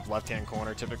use the top left-hand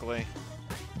corner typically.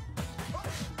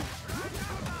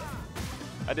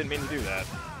 I didn't mean to do that.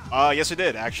 Yes I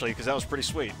did, actually, because that was pretty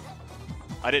sweet.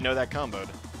 I didn't know that comboed.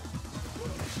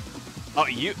 Oh,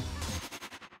 you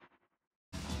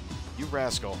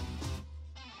rascal.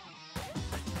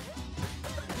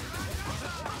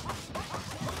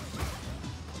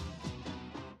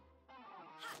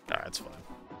 Alright, it's fine.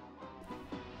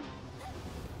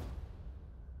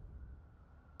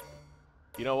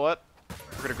 You know what?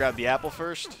 We're gonna grab the apple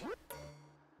first.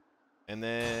 And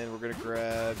then we're gonna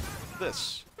grab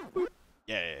this.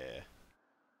 Yeah.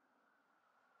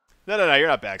 No, you're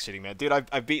not backseating, man. Dude,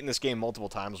 I've beaten this game multiple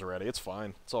times already. It's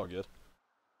fine. It's all good.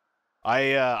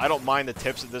 I don't mind the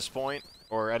tips at this point,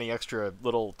 or any extra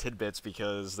little tidbits,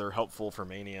 because they're helpful for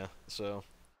Mania, so.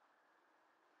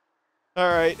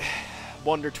 Alright.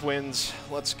 Wonder Twins.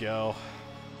 Let's go.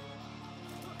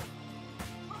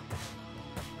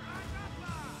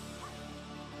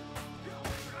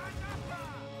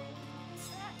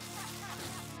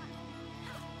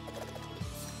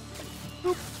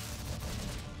 Boop.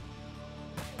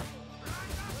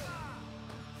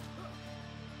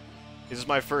 This is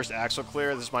my first Axel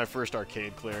clear. This is my first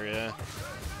arcade clear, yeah.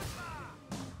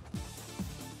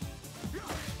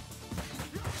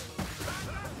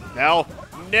 Now!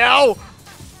 Now!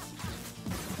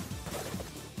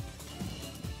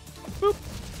 Boop.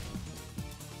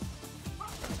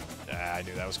 Ah, I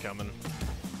knew that was coming.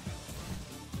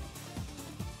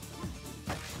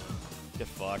 Get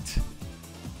fucked.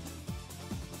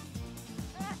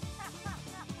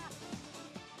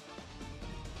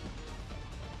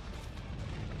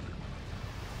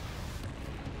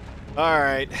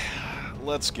 Alright,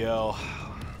 let's go.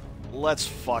 Let's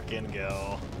fucking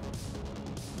go.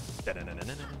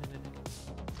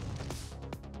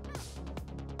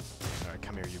 Alright,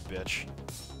 come here, you bitch.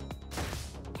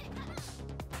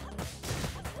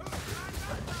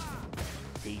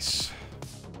 Peace.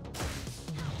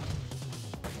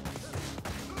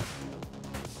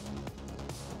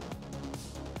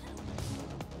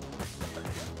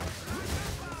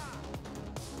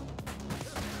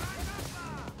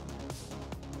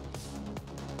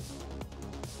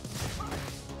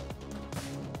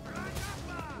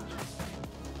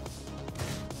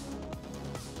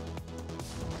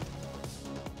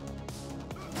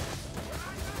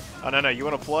 Oh, no, you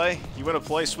want to play? You want to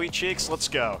play, sweet cheeks? Let's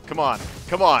go. Come on.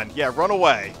 Come on. Yeah, run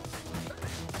away.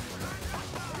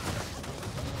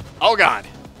 Oh, God.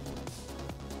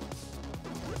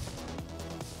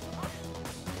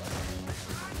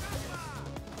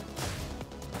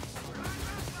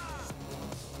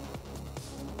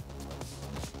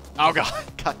 Oh, God.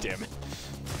 God damn it.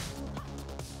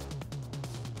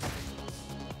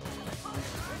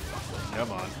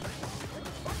 Come on.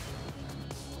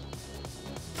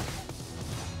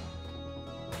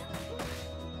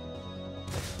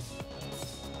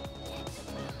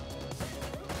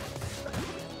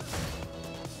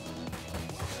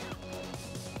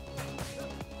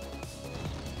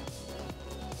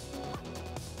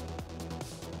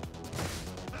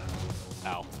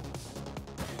 Ow.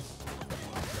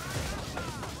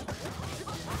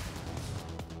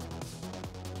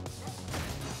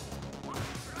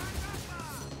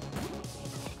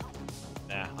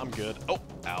 Nah, I'm good. Oh,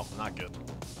 ow, not good.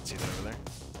 See that over there?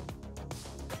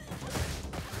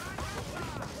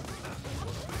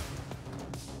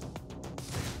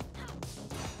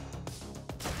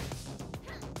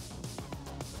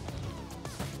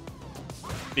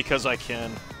 Because I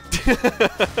can.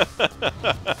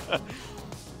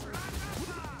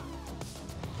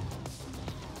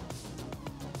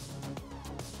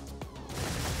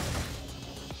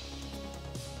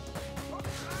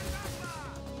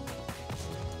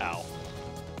 Ow.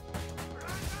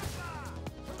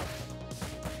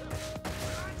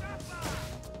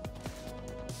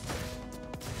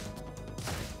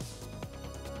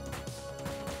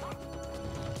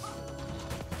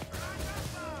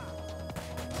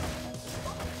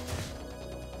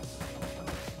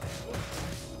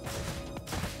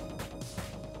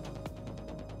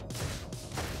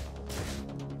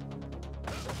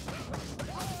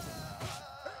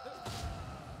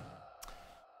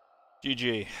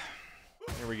 GG.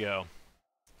 Here we go.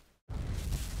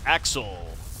 Axel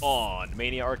on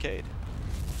Mania Arcade.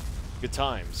 Good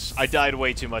times. I died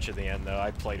way too much at the end, though.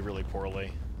 I played really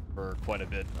poorly for quite a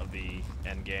bit of the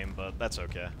end game, but that's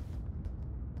okay.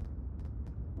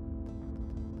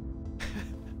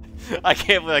 I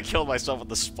can't believe I killed myself with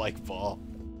the spike ball.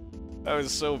 That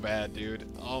was so bad, dude.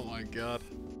 Oh my god.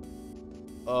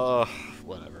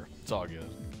 Whatever. It's all good.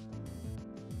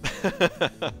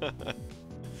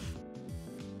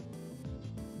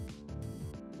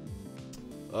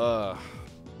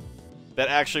 That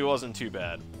actually wasn't too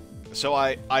bad. So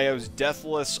I was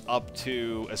deathless up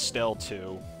to Estel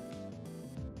 2.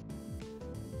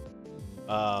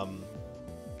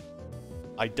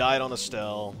 I died on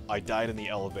Estel, I died in the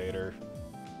elevator,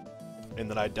 and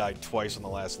then I died twice on the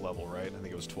last level, right? I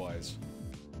think it was twice.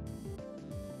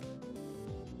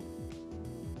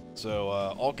 So,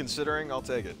 all considering, I'll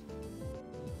take it.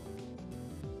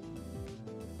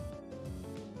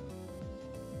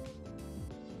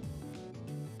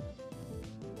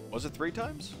 Was it 3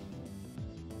 times?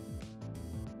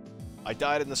 I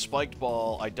died in the spiked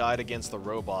ball, I died against the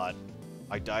robot,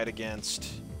 I died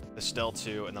against Estel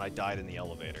 2, and then I died in the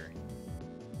elevator.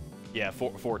 Yeah,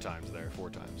 four times there, 4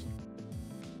 times.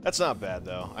 That's not bad,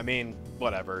 though. I mean,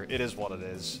 whatever. It is what it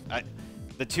is.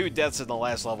 The 2 deaths in the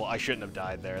last level, I shouldn't have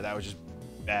died there. That was just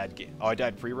bad game. Oh, I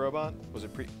died pre-robot? Was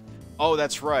it pre... Oh,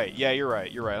 that's right. Yeah, you're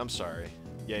right. You're right. I'm sorry.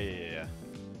 Yeah.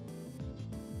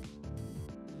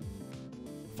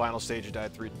 Final stage, I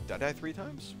died 3... Did I die 3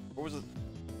 times? What was it?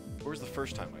 Where was the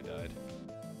first time I died?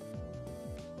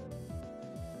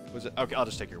 Was it? Okay, I'll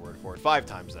just take your word for it. 5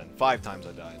 times then. 5 times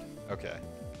I died. Okay.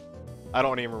 I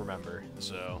don't even remember,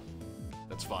 so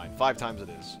that's fine. 5 times it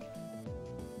is.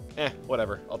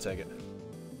 Whatever. I'll take it.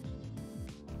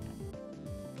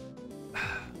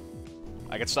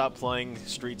 I could stop playing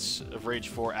Streets of Rage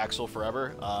 4 Axel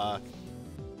forever. I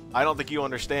don't think you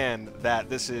understand that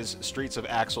this is Streets of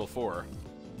Axel 4.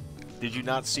 Did you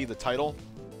not see the title?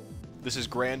 This is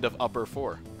Grand of Upper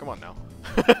 4. Come on now.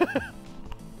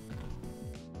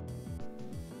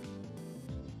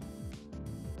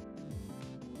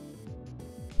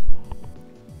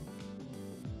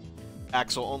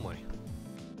 Axel only.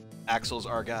 Axel's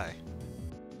our guy.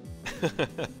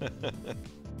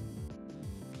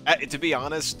 To be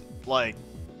honest, like,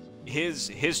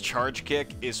 his charge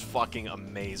kick is fucking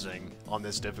amazing on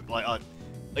this like,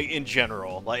 in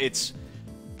general. Like, it's...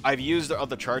 I've used the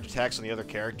other charge attacks on the other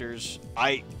characters.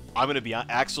 I'm gonna be honest,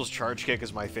 Axel's charge kick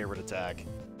is my favorite attack.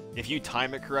 If you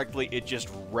time it correctly, it just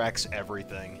wrecks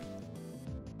everything.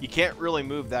 You can't really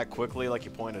move that quickly, like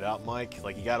you pointed out, Mike.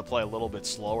 Like, you gotta play a little bit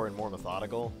slower and more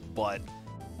methodical, but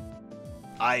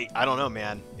I don't know,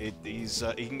 man. He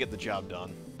can get the job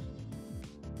done.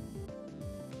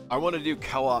 I want to do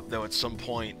co-op, though, at some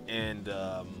point, and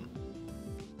I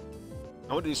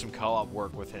want to do some co-op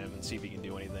work with him and see if he can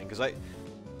do anything, because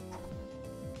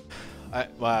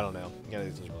well, I don't know. Yeah, it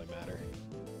doesn't really matter.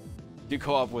 Do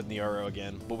co-op with Niaro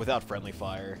again, but without friendly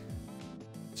fire.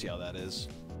 See how that is.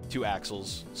 2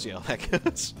 Axels. See how that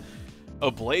goes. Oh,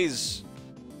 Blaze.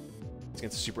 It's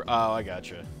against the super... Oh, I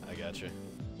gotcha. I gotcha.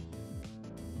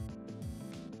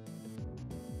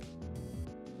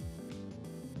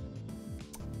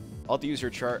 I'll have to use her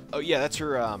chart. Oh, yeah, that's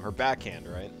her her backhand,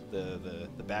 right? The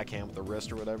backhand with the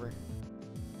wrist or whatever.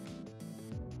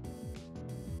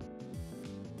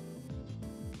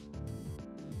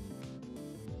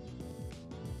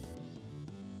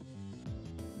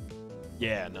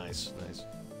 Yeah, nice, nice.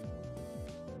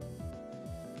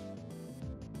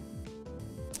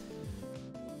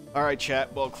 Alright,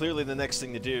 chat. Well, clearly the next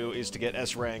thing to do is to get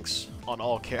S ranks on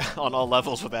all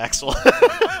levels with Axel.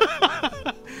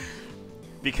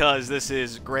 Because this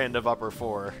is Grand of Upper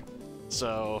 4.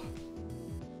 So...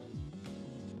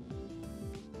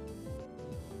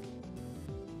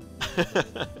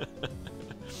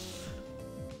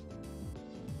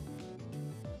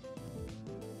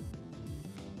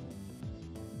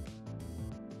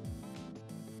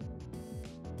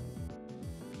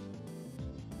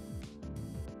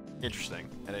 Interesting.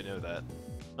 I didn't know that.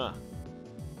 Huh.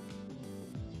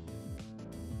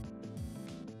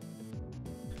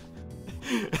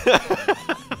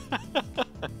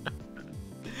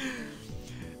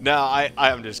 No,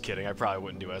 I'm just kidding. I probably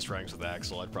wouldn't do S ranks with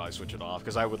Axel. I'd probably switch it off,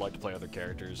 because I would like to play other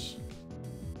characters.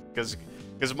 Because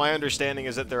my understanding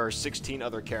is that there are 16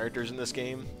 other characters in this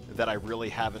game that I really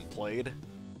haven't played.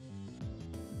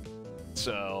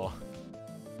 So...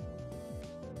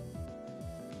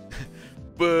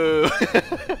 Boo!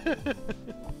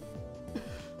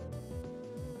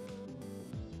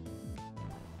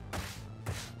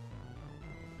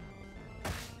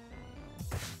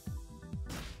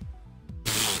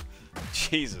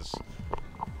 Jesus.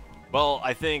 Well,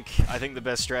 I think the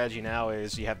best strategy now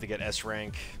is you have to get S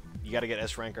rank. You got to get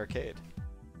S rank arcade.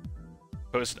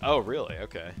 Oh, really?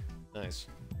 Okay. Nice.